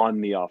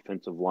on the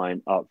offensive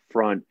line up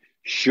front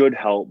should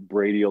help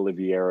Brady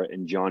Oliveira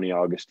and Johnny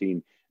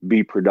Augustine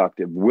be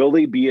productive. Will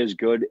they be as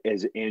good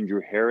as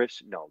Andrew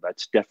Harris? No,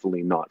 that's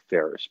definitely not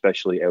fair,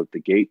 especially out the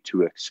gate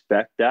to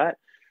expect that.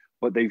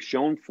 But they've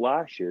shown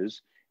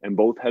flashes, and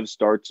both have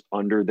starts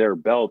under their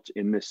belt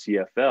in the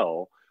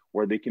CFL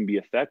where they can be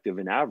effective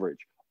and average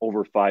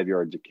over 5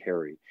 yards a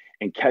carry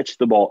and catch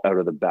the ball out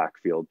of the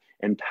backfield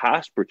and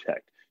pass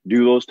protect,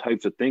 do those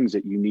types of things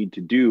that you need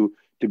to do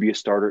to be a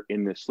starter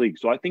in this league.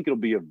 So I think it'll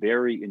be a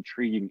very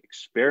intriguing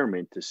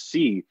experiment to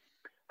see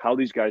how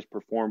these guys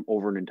perform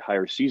over an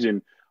entire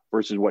season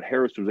versus what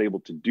Harris was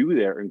able to do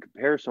there, and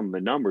compare some of the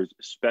numbers,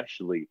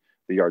 especially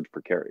the yards per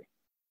carry.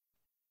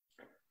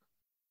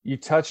 You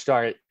touched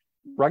on it.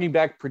 Running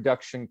back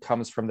production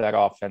comes from that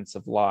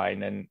offensive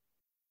line, and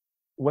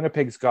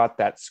Winnipeg's got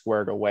that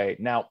squared away.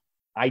 Now,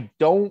 I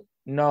don't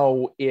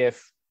know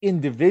if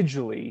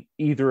individually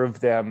either of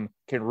them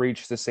can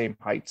reach the same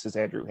heights as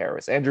Andrew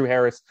Harris. Andrew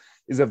Harris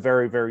is a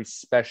very, very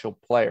special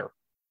player.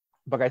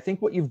 But I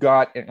think what you've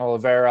got in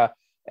Oliveira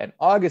and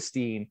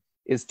Augustine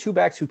is two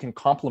backs who can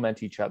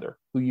complement each other,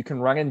 who you can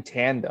run in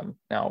tandem.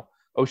 Now,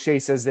 O'Shea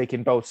says they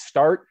can both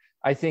start.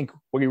 I think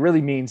what he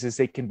really means is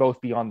they can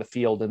both be on the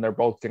field and they're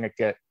both going to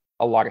get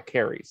a lot of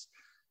carries.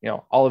 You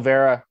know,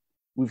 Oliveira,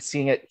 we've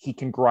seen it. He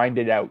can grind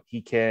it out.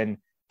 He can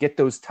get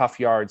those tough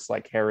yards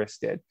like Harris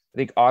did. I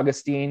think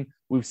Augustine,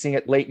 we've seen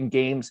it late in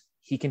games.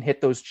 He can hit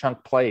those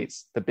chunk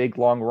plays, the big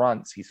long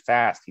runs. He's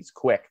fast. He's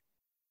quick.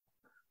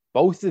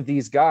 Both of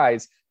these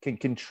guys can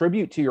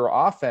contribute to your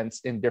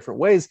offense in different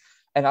ways.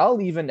 And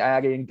I'll even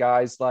add in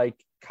guys like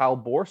Kyle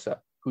Borsa,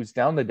 who's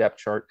down the depth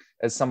chart,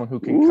 as someone who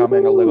can come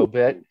in a little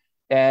bit.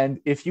 And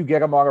if you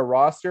get him on a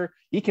roster,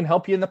 he can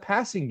help you in the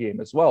passing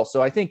game as well.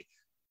 So I think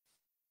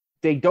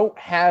they don't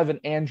have an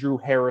Andrew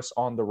Harris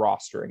on the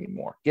roster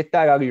anymore. Get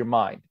that out of your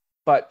mind.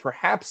 but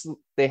perhaps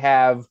they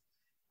have,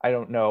 I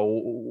don't know,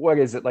 what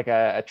is it, like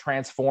a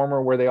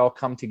transformer where they all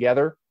come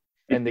together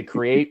and they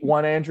create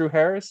one Andrew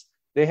Harris?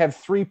 They have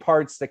 3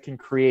 parts that can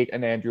create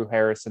an Andrew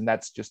Harris, and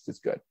that's just as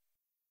good.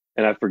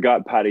 And I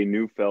forgot Patty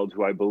Neufeld,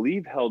 who I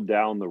believe held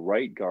down the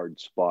right guard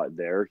spot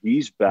there.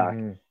 He's back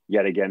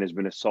yet again, has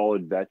been a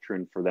solid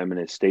veteran for them and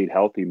has stayed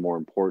healthy, more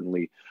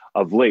importantly,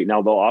 of late.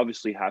 Now, they'll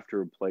obviously have to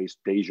replace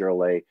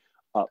Desjardins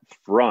up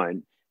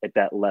front at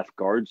that left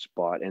guard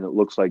spot, and it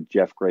looks like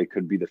Jeff Gray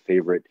could be the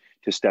favorite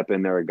to step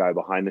in there, a guy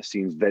behind the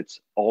scenes that's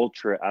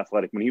ultra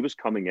athletic. When he was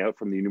coming out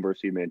from the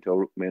University of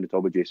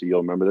Manitoba, JC,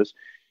 you'll remember this,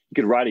 he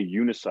could ride a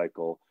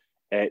unicycle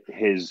at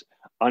his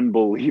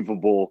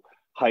unbelievable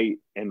height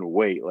and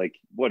weight. Like,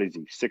 what is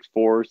he,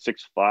 6'4",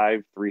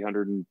 6'5",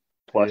 300 and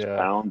plus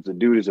pounds? The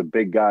dude is a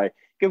big guy.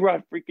 He could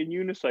ride a freaking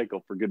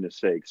unicycle, for goodness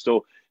sake.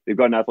 So they've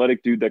got an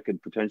athletic dude that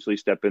could potentially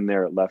step in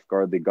there at left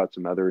guard. They've got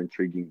some other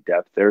intriguing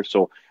depth there.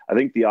 So I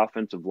think the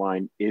offensive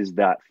line is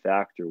that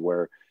factor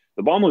where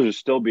the Bombers will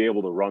still be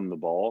able to run the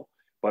ball,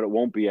 but it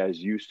won't be, as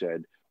you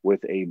said,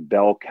 with a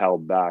bell cow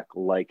back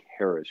like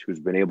Harris, who's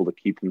been able to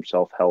keep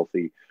himself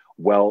healthy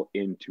well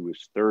into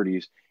his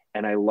 30s.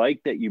 And I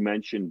like that you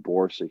mentioned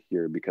Borsa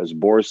here, because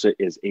Borsa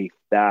is a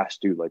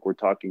fast dude. Like, we're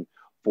talking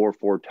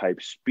 4.4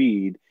 type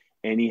speed.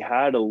 And he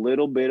had a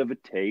little bit of a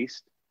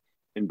taste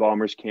in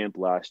Bombers camp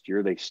last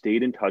year. They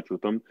stayed in touch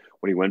with him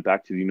when he went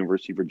back to the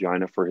University of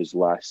Regina for his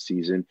last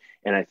season.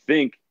 And I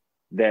think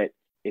that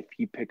if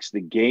he picks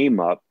the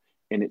game up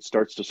and it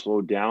starts to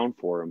slow down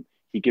for him,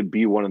 he could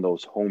be one of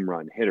those home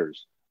run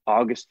hitters.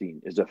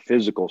 Augustine is a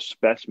physical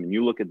specimen.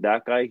 You look at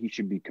that guy, he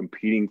should be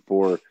competing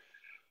for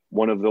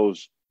one of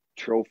those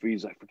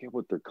trophies. I forget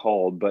what they're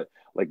called, but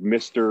like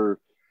Mr.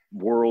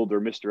 World or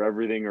Mr.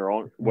 Everything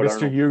or what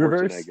Mr.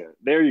 Universe.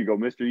 There you go,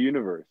 Mr.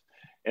 Universe.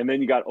 And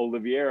then you got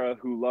Oliveira,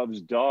 who loves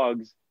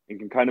dogs and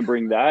can kind of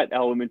bring that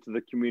element to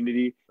the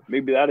community.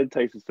 Maybe that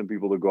entices some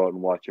people to go out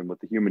and watch him with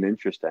the human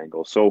interest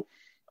angle. So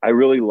I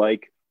really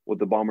like what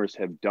the Bombers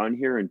have done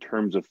here in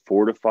terms of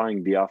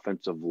fortifying the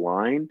offensive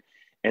line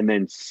and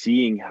then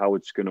seeing how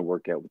it's going to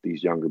work out with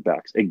these younger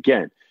backs.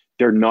 Again,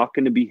 they're not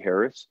going to be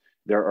Harris.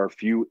 There are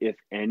few, if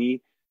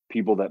any,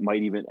 people that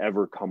might even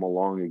ever come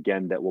along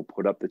again that will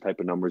put up the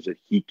type of numbers that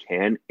he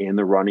can in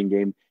the running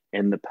game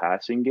and the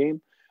passing game.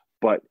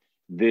 But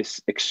this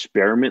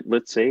experiment,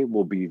 let's say,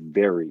 will be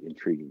very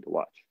intriguing to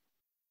watch.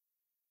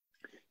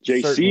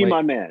 JC, certainly.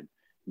 My man,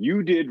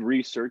 you did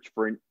research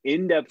for an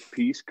in-depth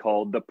piece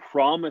called The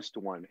Promised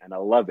One, and I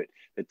love it.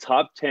 The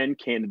top 10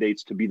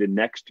 candidates to be the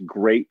next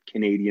great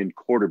Canadian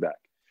quarterback.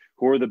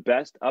 Who are the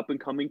best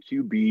up-and-coming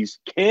QBs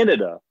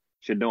Canada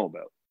should know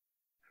about?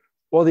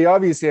 Well, the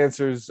obvious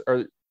answers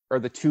are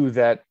the 2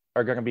 that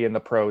are going to be in the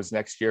pros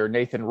next year.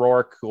 Nathan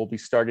Rourke, who will be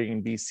starting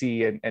in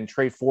BC, and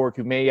Trey Ford,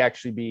 who may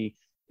actually be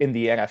in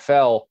the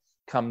NFL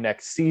come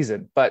next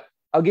season. But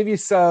I'll give you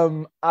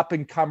some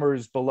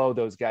up-and-comers below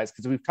those guys,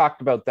 because we've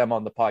talked about them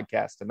on the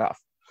podcast enough.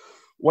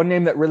 One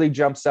name that really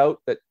jumps out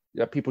that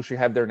people should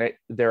have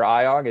their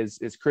eye on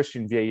is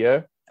Christian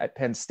Vieux at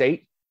Penn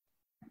State.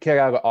 Kid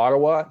out of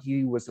Ottawa.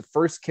 He was the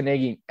first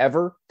Canadian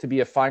ever to be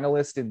a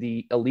finalist in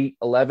the Elite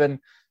 11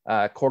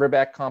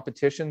 quarterback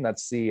competition.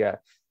 That's the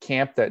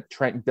camp that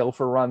Trent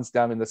Dilfer runs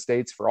down in the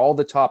States for all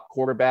the top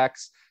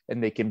quarterbacks,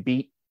 and they can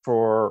beat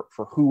for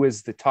who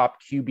is the top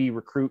QB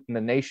recruit in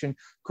the nation.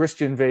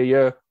 Christian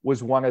Vieux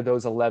was one of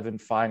those 11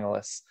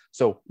 finalists.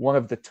 So one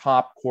of the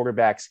top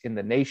quarterbacks in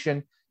the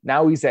nation.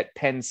 Now he's at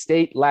Penn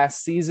State.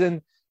 Last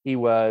season, he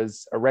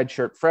was a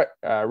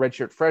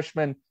redshirt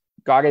freshman,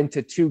 got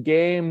into 2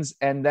 games,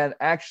 and then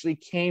actually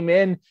came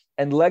in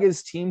and led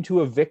his team to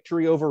a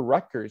victory over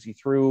Rutgers. He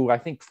threw, I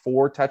think,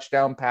 4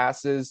 touchdown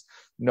passes,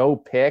 no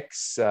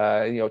picks,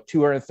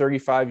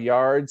 235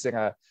 yards, and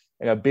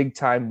a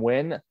big-time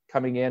win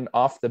coming in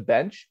off the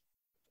bench.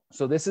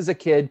 So this is a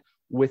kid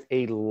with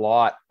a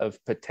lot of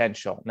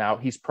potential. Now,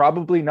 he's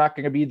probably not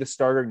going to be the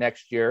starter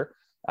next year.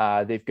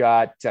 They've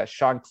got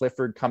Sean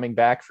Clifford coming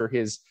back for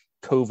his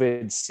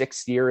COVID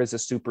 6th year as a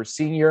super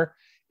senior.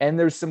 And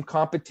there's some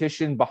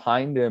competition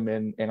behind him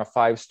in a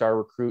 5-star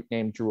recruit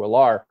named Drew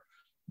Allar.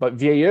 But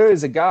Vieux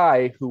is a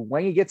guy who,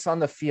 when he gets on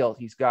the field,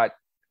 he's got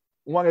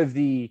one of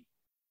the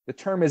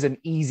term is an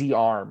easy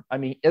arm. I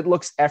mean, it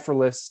looks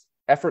effortless,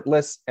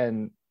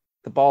 and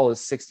the ball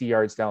is 60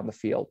 yards down the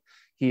field.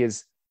 He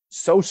is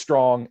so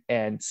strong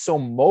and so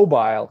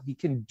mobile. He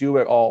can do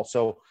it all.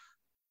 So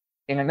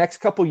in the next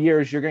couple of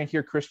years, you're going to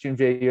hear Christian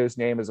Vieux's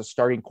name as a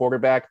starting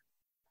quarterback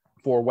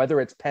for whether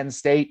it's Penn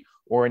State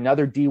or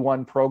another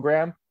D1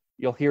 program.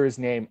 You'll hear his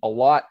name a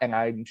lot, and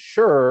I'm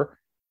sure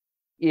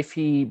if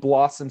he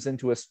blossoms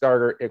into a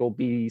starter, it'll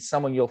be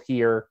someone you'll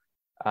hear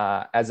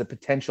as a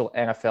potential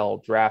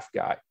NFL draft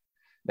guy.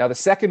 Now, the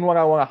second one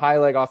I want to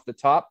highlight off the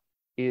top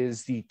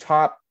is the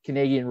top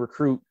Canadian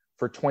recruit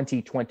for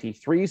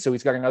 2023. So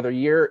he's got another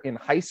year in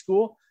high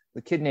school.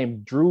 The kid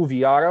named Drew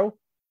Viaro.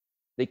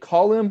 They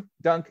call him,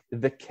 Dunk,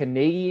 the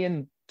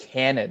Canadian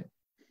Cannon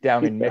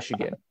down in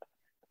Michigan.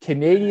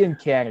 Canadian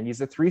Cannon.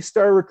 He's a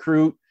 3-star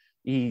recruit.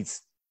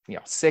 He's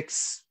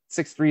 6'3",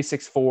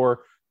 6'4",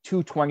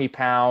 220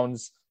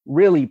 pounds,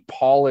 really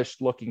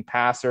polished looking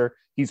passer.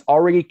 He's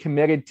already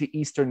committed to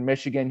Eastern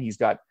Michigan. He's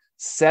got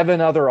 7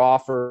 other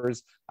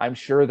offers. I'm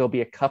sure there'll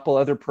be a couple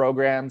other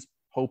programs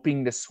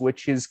hoping to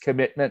switch his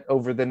commitment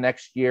over the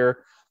next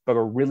year, but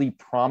a really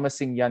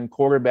promising young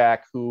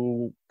quarterback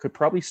who could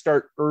probably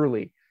start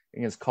early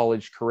in his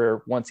college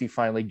career once he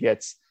finally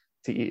gets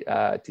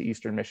to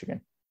Eastern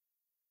Michigan.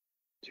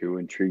 2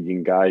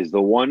 intriguing guys.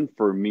 The one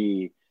for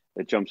me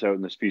that jumps out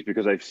in this piece,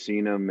 because I've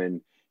seen him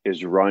in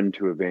his run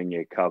to a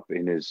Vanier Cup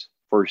in his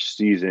first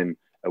season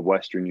at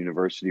Western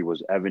University,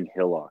 was Evan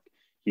Hillock.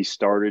 He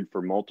started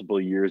for multiple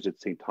years at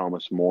St.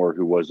 Thomas More,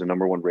 who was the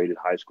number 1 rated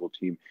high school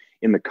team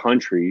in the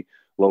country,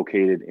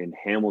 located in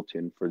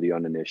Hamilton for the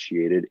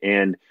uninitiated,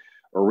 and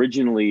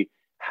originally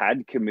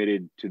had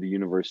committed to the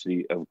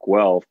University of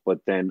Guelph, but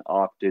then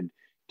opted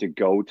to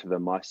go to the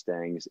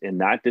Mustangs.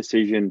 And that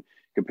decision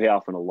could pay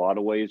off in a lot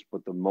of ways,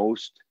 but the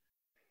most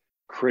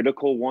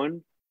critical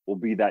one will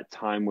be that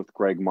time with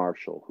Greg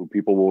Marshall, who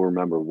people will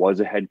remember was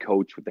a head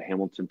coach with the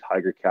Hamilton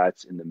Tiger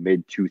Cats in the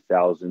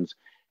mid-2000s,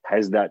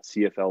 has that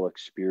CFL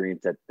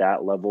experience at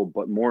that level,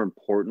 but more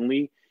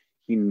importantly,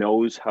 he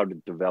knows how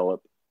to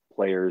develop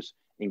players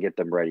and get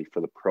them ready for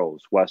the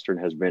pros. Western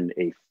has been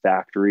a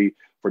factory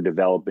for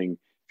developing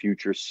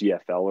future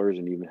CFLers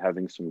and even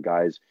having some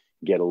guys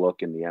get a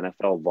look in the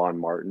NFL. Vaughn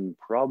Martin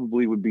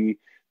probably would be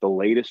the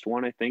latest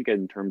one, I think,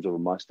 in terms of a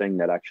Mustang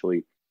that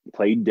actually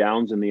played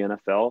downs in the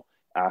NFL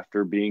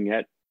after being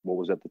at what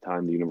was at the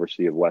time the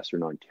University of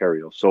Western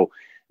Ontario. So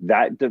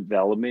that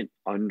development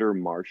under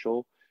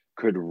Marshall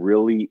could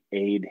really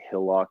aid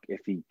Hillock if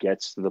he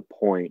gets to the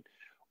point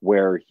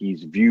where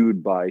he's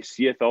viewed by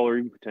CFL or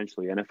even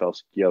potentially NFL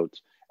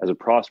scouts as a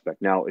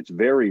prospect. Now, it's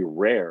very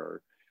rare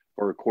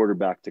for a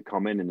quarterback to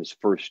come in his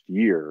first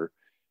year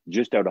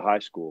just out of high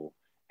school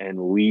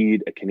and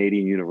lead a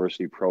Canadian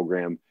university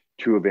program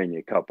to a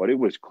Vanier Cup. But it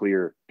was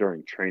clear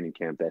during training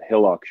camp that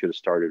Hillock should have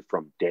started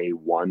from day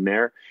one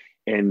there.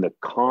 And the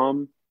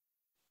calm,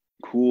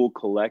 cool,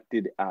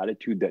 collected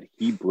attitude that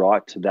he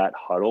brought to that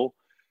huddle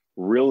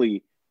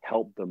really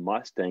helped the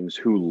Mustangs,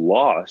 who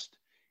lost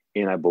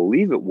in, I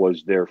believe it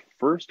was their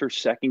first or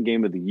second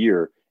game of the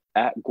year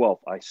at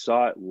Guelph. I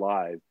saw it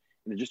live, and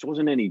there just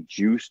wasn't any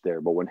juice there.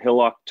 But when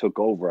Hillock took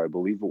over, I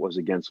believe it was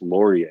against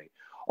Laurier,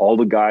 all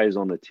the guys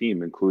on the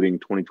team, including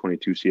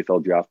 2022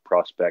 CFL draft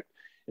prospect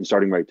and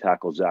starting right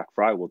tackle Zach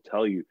Fry, will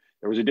tell you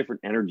there was a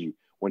different energy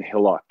when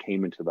Hillock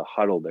came into the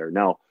huddle there.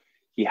 Now,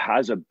 he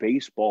has a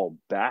baseball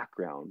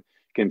background,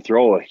 can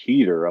throw a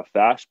heater, a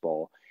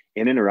fastball,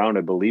 in and around,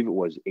 I believe it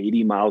was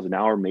 80 miles an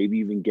hour, maybe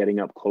even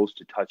getting up close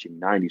to touching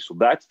 90. So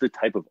that's the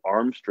type of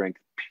arm strength,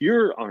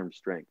 pure arm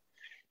strength,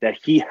 that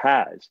he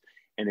has.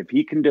 And if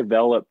he can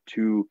develop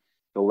to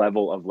the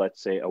level of,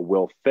 let's say, a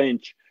Will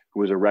Finch, who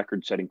was a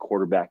record-setting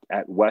quarterback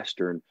at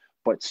Western,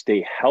 but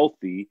stay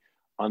healthy,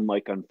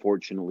 unlike,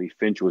 unfortunately,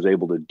 Finch was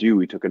able to do.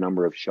 He took a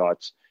number of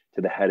shots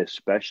to the head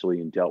especially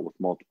and dealt with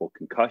multiple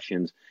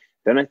concussions.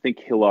 Then I think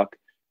Hillock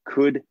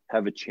could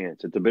have a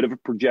chance. It's a bit of a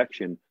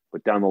projection,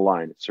 but down the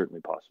line, it's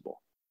certainly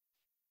possible.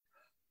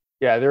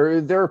 Yeah,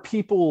 there are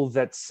people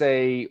that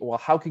say, well,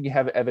 how can you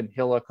have Evan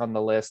Hillock on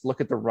the list?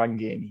 Look at the run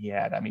game he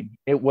had. I mean,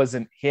 it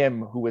wasn't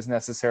him who was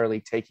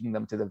necessarily taking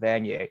them to the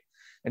Vanier.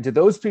 And to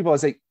those people, I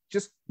say,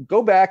 just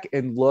go back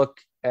and look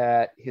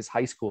at his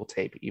high school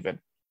tape, even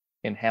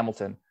in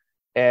Hamilton.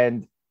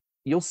 And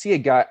you'll see a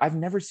guy, I've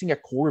never seen a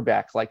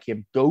quarterback like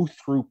him go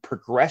through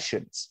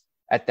progressions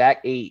at that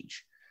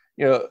age.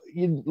 You know,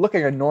 you look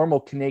at a normal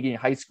Canadian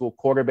high school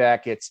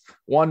quarterback, it's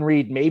one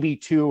read, maybe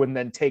two, and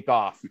then take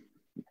off.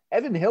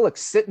 Evan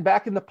Hillock's sitting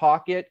back in the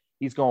pocket.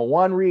 He's going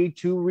one read,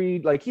 two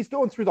read, like he's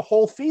going through the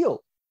whole field,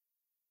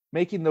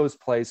 making those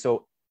plays.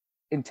 So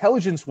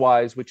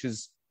intelligence-wise, which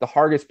is the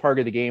hardest part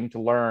of the game to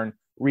learn,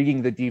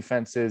 reading the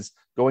defenses,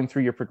 going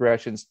through your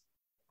progressions,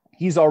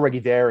 he's already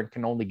there and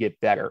can only get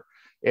better.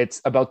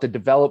 It's about the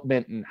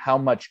development and how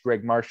much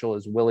Greg Marshall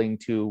is willing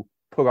to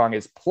put on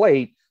his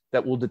plate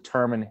that will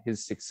determine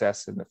his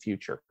success in the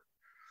future.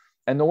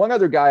 And the one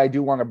other guy I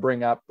do want to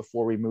bring up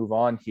before we move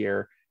on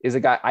here is a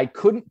guy I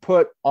couldn't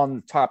put on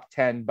the top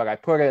 10, but I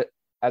put it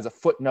as a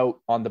footnote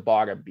on the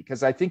bottom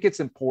because I think it's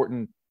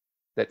important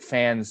that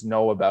fans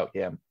know about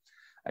him.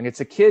 And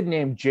it's a kid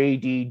named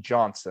J.D.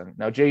 Johnson.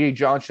 Now, J.D.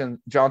 Johnson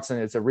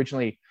is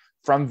originally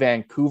from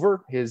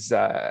Vancouver. His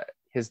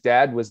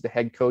dad was the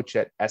head coach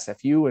at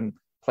SFU and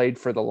played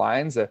for the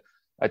Lions,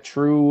 a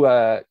true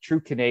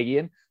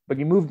Canadian. But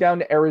he moved down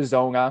to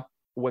Arizona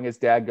when his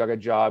dad got a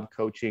job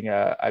coaching,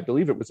 I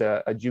believe it was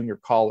a junior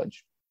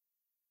college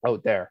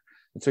out there.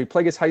 And so he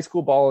played his high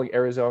school ball in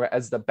Arizona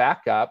as the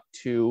backup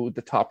to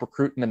the top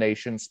recruit in the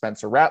nation,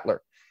 Spencer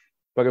Rattler.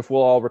 But if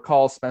we'll all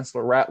recall,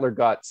 Spencer Rattler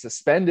got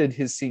suspended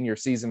his senior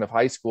season of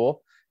high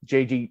school.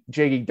 J.D.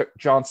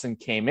 Johnson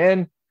came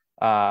in,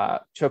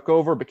 took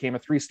over, became a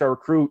 3-star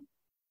recruit,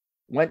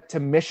 went to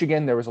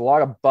Michigan. There was a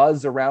lot of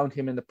buzz around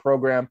him in the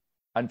program.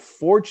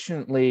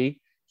 Unfortunately,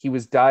 he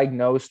was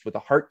diagnosed with a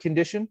heart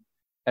condition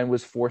and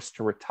was forced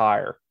to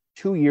retire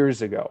 2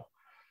 years ago.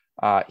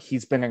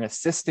 He's been an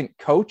assistant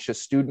coach, a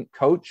student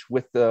coach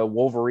with the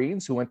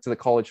Wolverines, who went to the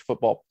college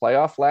football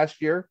playoff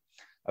last year,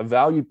 a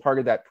valued part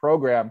of that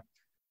program.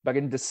 But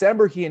in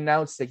December, he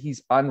announced that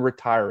he's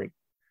unretiring,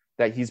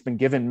 that he's been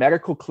given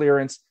medical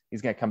clearance.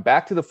 He's going to come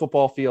back to the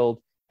football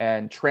field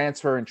and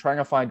transfer and trying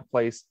to find a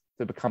place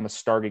to become a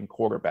starting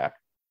quarterback.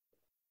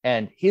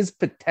 And his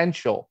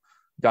potential,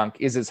 Dunk,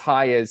 is as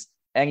high as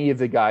any of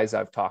the guys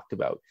I've talked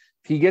about.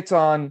 If he gets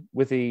on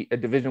with a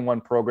Division I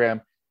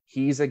program,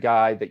 he's a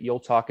guy that you'll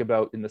talk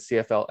about in the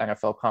CFL,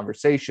 NFL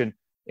conversation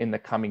in the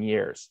coming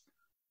years.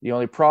 The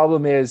only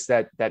problem is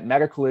that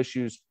medical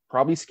issues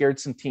probably scared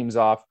some teams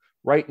off.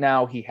 Right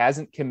now, he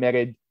hasn't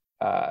committed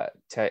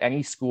to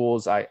any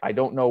schools. I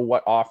don't know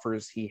what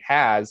offers he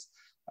has,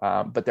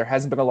 but there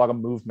hasn't been a lot of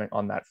movement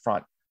on that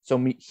front. So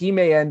he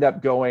may end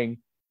up going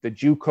the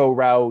JUCO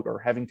route or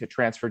having to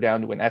transfer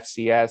down to an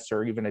FCS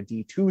or even a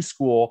D2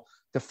 school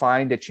to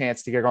find a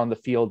chance to get on the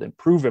field and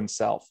prove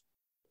himself.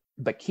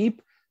 But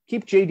keep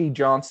JD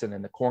Johnson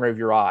in the corner of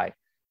your eye,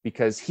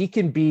 because he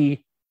can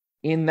be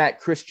in that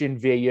Christian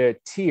Villa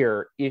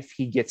tier if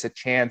he gets a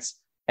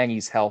chance and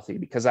he's healthy,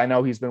 because I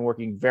know he's been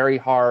working very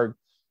hard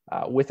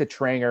with a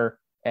trainer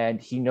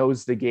and he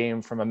knows the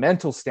game from a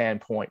mental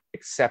standpoint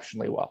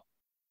exceptionally well.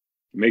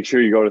 Make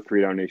sure you go to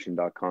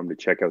 3downnation.com to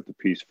check out the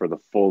piece for the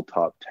full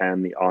top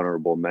 10, the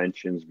honorable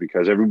mentions,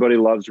 because everybody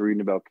loves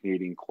reading about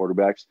Canadian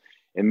quarterbacks.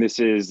 And this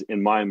is,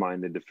 in my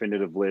mind, the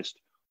definitive list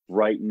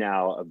right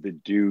now of the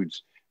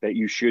dudes that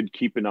you should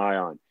keep an eye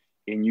on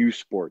in youth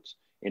sports,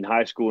 in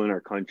high school in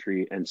our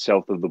country, and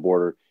south of the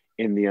border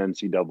in the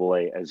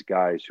NCAA as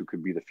guys who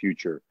could be the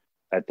future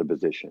at the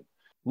position.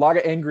 A lot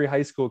of angry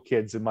high school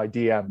kids in my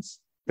DMs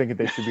thinking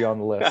they should be on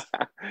the list.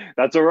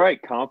 That's all right.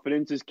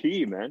 Confidence is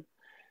key, man.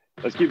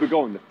 Let's keep it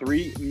going. The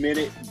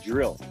 3-minute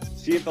drill.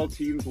 CFL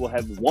teams will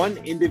have one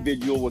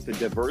individual with a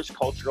diverse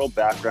cultural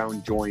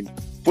background join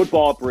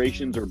football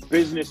operations or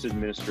business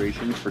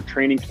administrations for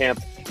training camp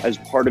as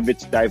part of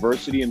its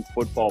diversity in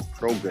football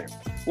program.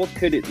 What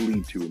could it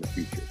lead to in the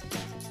future?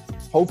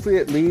 Hopefully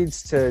it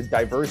leads to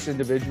diverse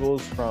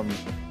individuals from,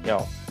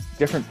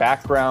 different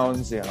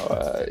backgrounds,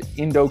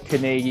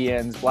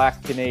 Indo-Canadians,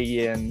 Black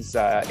Canadians,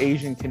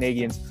 Asian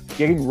Canadians,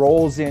 getting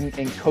roles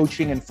in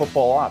coaching and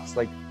football ops.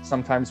 Like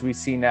sometimes we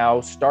see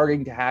now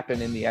starting to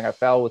happen in the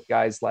NFL with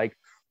guys like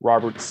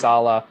Robert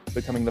Saleh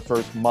becoming the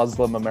first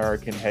Muslim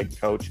American head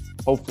coach.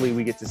 Hopefully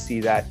we get to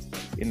see that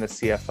in the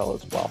CFL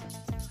as well.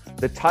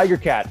 The Tiger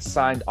Cats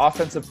signed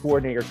offensive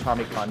coordinator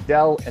Tommy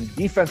Condell and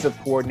defensive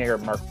coordinator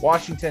Mark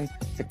Washington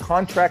to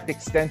contract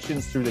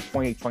extensions through the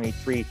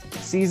 2023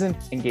 season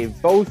and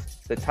gave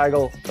both the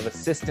title of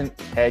assistant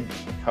head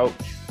coach.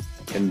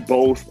 And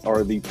both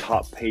are the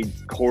top paid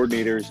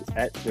coordinators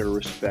at their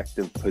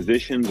respective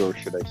positions, or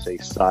should I say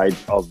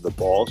sides of the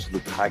ball. So the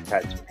Tiger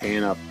Cats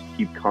paying up to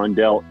keep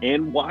Condell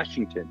and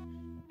Washington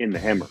in the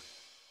hammer.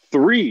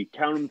 Three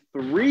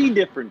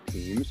different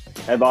teams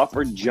have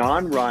offered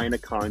John Ryan a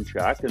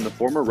contract, and the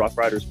former Rough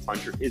Riders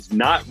punter is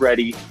not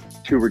ready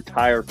to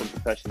retire from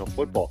professional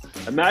football.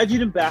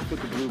 Imagine him back with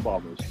the Blue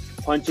Bombers,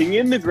 punching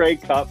in the Grey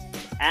Cup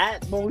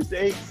at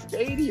Mosaic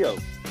Stadium.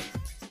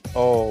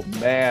 Oh,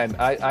 man.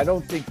 I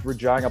don't think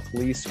Regina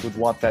police would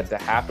want that to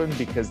happen,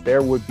 because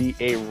there would be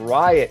a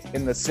riot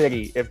in the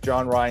city if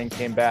John Ryan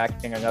came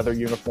back in another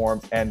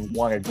uniform and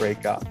won a Grey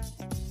Cup.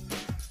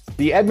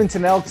 The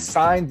Edmonton Elks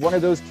signed one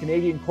of those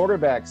Canadian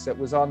quarterbacks that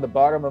was on the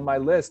bottom of my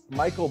list,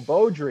 Michael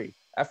Beaudry,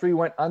 after he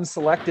went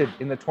unselected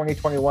in the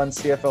 2021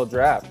 CFL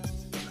draft.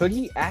 Could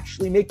he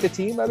actually make the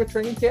team out of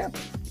training camp?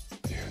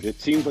 Dude, it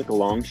seems like a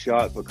long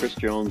shot, but Chris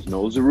Jones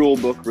knows the rule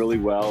book really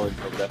well, and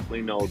he'll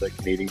definitely know that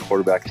Canadian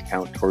quarterbacks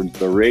count towards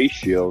the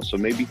ratio. So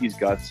maybe he's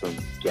got some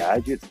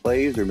gadget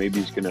plays, or maybe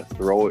he's going to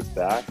throw it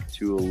back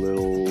to a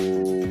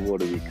little, what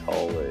do we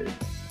call it?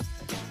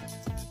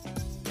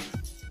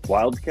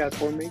 Wildcat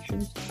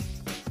formation?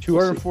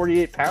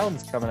 248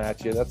 pounds coming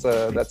at you. That's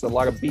a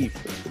lot of beef.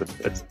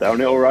 That's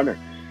downhill runner.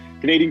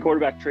 Canadian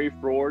quarterback Trey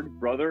Ford,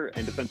 brother,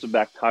 and defensive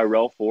back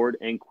Tyrell Ford,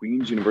 and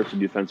Queen's University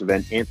defensive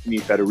end Anthony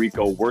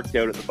Federico worked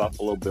out at the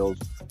Buffalo Bills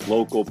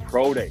local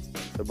pro day.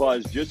 The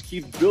buzz just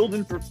keeps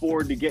building for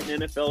Ford to get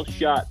an NFL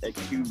shot at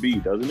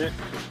QB, doesn't it?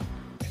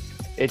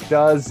 It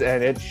does,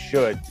 and it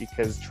should,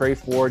 because Trey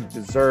Ford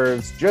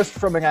deserves, just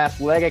from an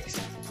athletics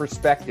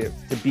perspective,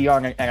 to be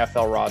on an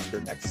NFL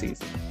roster next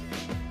season.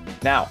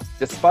 Now,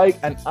 despite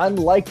an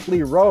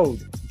unlikely road,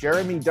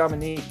 Jeremy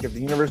Dominique of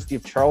the University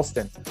of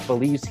Charleston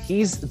believes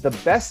he's the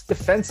best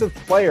defensive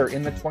player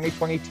in the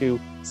 2022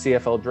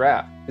 CFL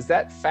draft. Is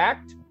that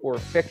fact or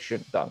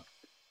fiction, Dunk?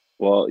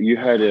 Well, you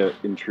had an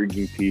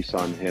intriguing piece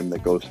on him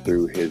that goes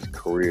through his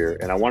career,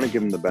 and I want to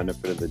give him the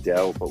benefit of the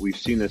doubt, but we've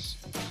seen this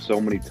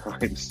so many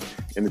times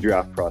in the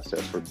draft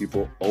process where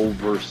people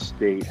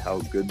overstate how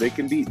good they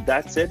can be.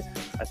 That said,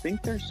 I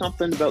think there's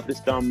something about this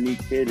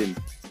Dominique kid, and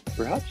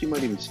perhaps you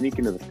might even sneak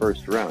into the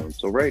first round.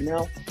 So right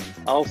now,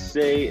 I'll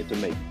say it's a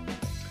maybe.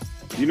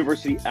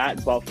 University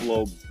at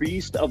Buffalo,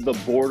 Beast of the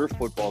Border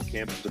football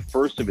camp is the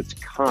first of its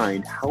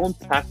kind. How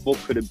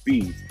impactful could it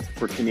be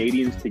for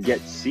Canadians to get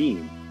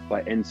seen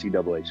by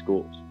NCAA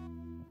schools?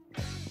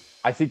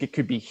 I think it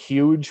could be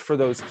huge for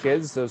those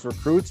kids, those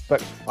recruits,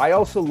 but I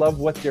also love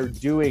what they're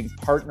doing,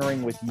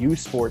 partnering with U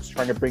Sports,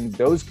 trying to bring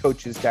those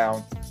coaches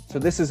down. So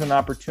this is an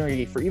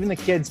opportunity for even the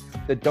kids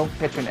that don't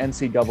catch an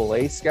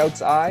NCAA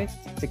scout's eye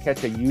to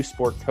catch a U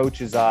Sport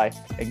coach's eye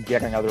and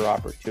get another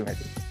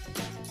opportunity.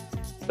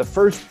 The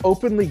first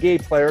openly gay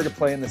player to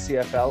play in the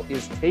CFL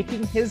is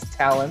taking his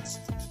talents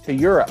to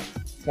Europe.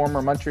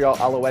 Former Montreal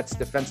Alouettes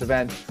defensive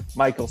end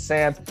Michael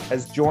Sam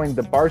has joined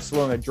the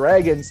Barcelona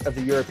Dragons of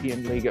the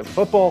European League of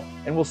Football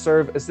and will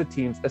serve as the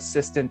team's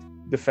assistant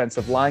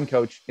defensive line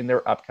coach in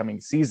their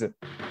upcoming season.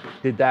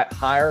 Did that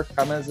hire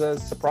come as a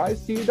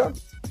surprise to you, Doug?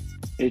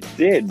 It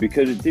did,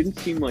 because it didn't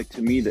seem like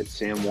to me that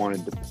Sam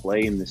wanted to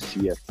play in the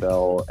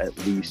CFL, at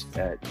least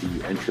at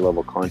the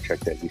entry-level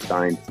contract that he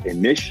signed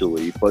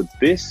initially. But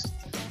this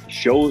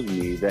shows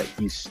me that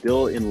he's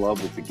still in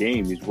love with the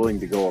game. He's willing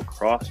to go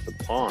across the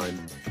pond,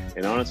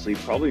 and honestly,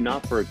 probably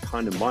not for a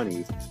ton of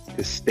money,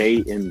 to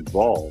stay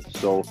involved.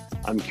 So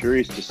I'm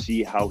curious to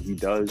see how he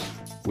does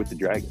with the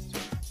Dragons.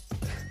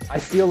 I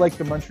feel like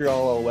the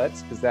Montreal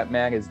Alouettes because that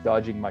man is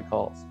dodging my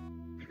calls.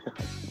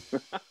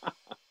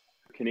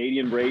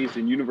 Canadian-raised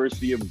and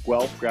University of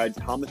Guelph grad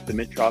Thomas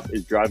Dimitrov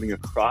is driving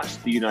across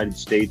the United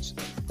States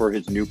for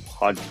his new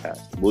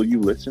podcast. Will you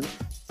listen?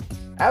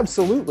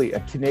 Absolutely. A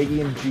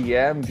Canadian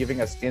GM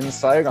giving us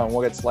insight on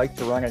what it's like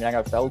to run an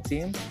NFL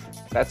team.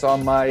 That's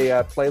on my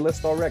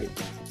playlist already.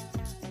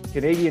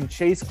 Canadian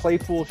Chase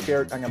Claypool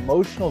shared an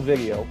emotional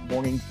video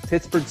mourning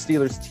Pittsburgh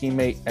Steelers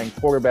teammate and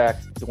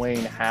quarterback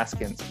Dwayne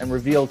Haskins and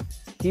revealed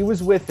he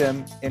was with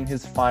him in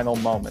his final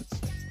moments.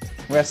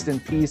 Rest in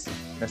peace,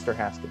 Mr.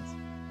 Haskins.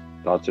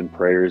 Thoughts and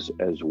prayers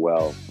as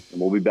well.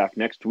 And we'll be back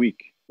next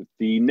week with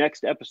the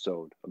next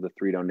episode of the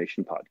 3 Down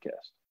Nation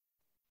podcast.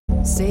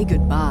 Say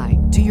goodbye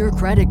to your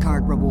credit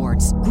card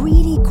rewards.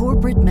 Greedy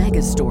corporate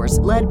mega stores,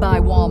 led by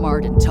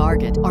Walmart and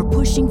Target, are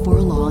pushing for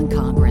a law in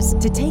Congress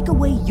to take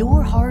away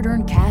your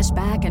hard-earned cash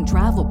back and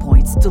travel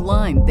points to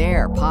line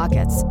their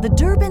pockets. The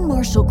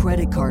Durbin-Marshall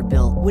credit card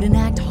bill would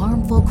enact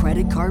harmful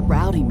credit card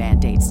routing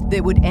mandates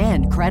that would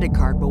end credit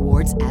card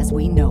rewards as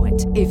we know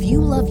it. If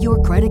you love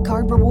your credit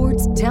card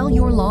rewards, tell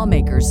your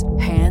lawmakers,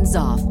 hands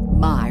off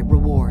my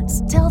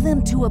rewards. Tell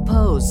them to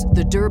oppose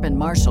the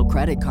Durbin-Marshall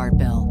credit card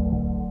bill.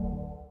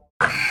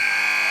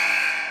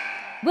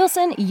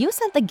 Wilson, you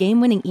sent the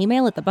game-winning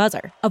email at the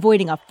buzzer,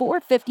 avoiding a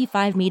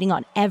 4:55 meeting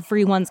on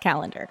everyone's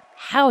calendar.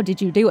 How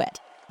did you do it?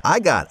 I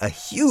got a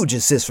huge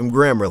assist from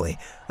Grammarly,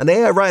 an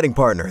AI writing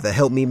partner that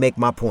helped me make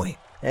my point.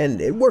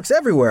 And it works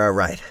everywhere I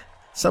write.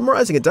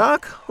 Summarizing a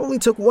doc only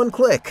took one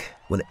click.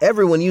 When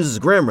everyone uses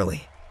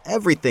Grammarly,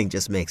 everything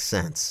just makes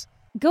sense.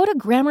 Go to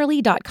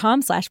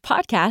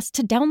Grammarly.com/podcast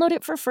to download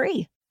it for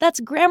free.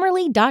 That's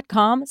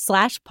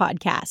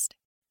Grammarly.com/podcast.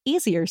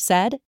 Easier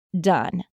said, done.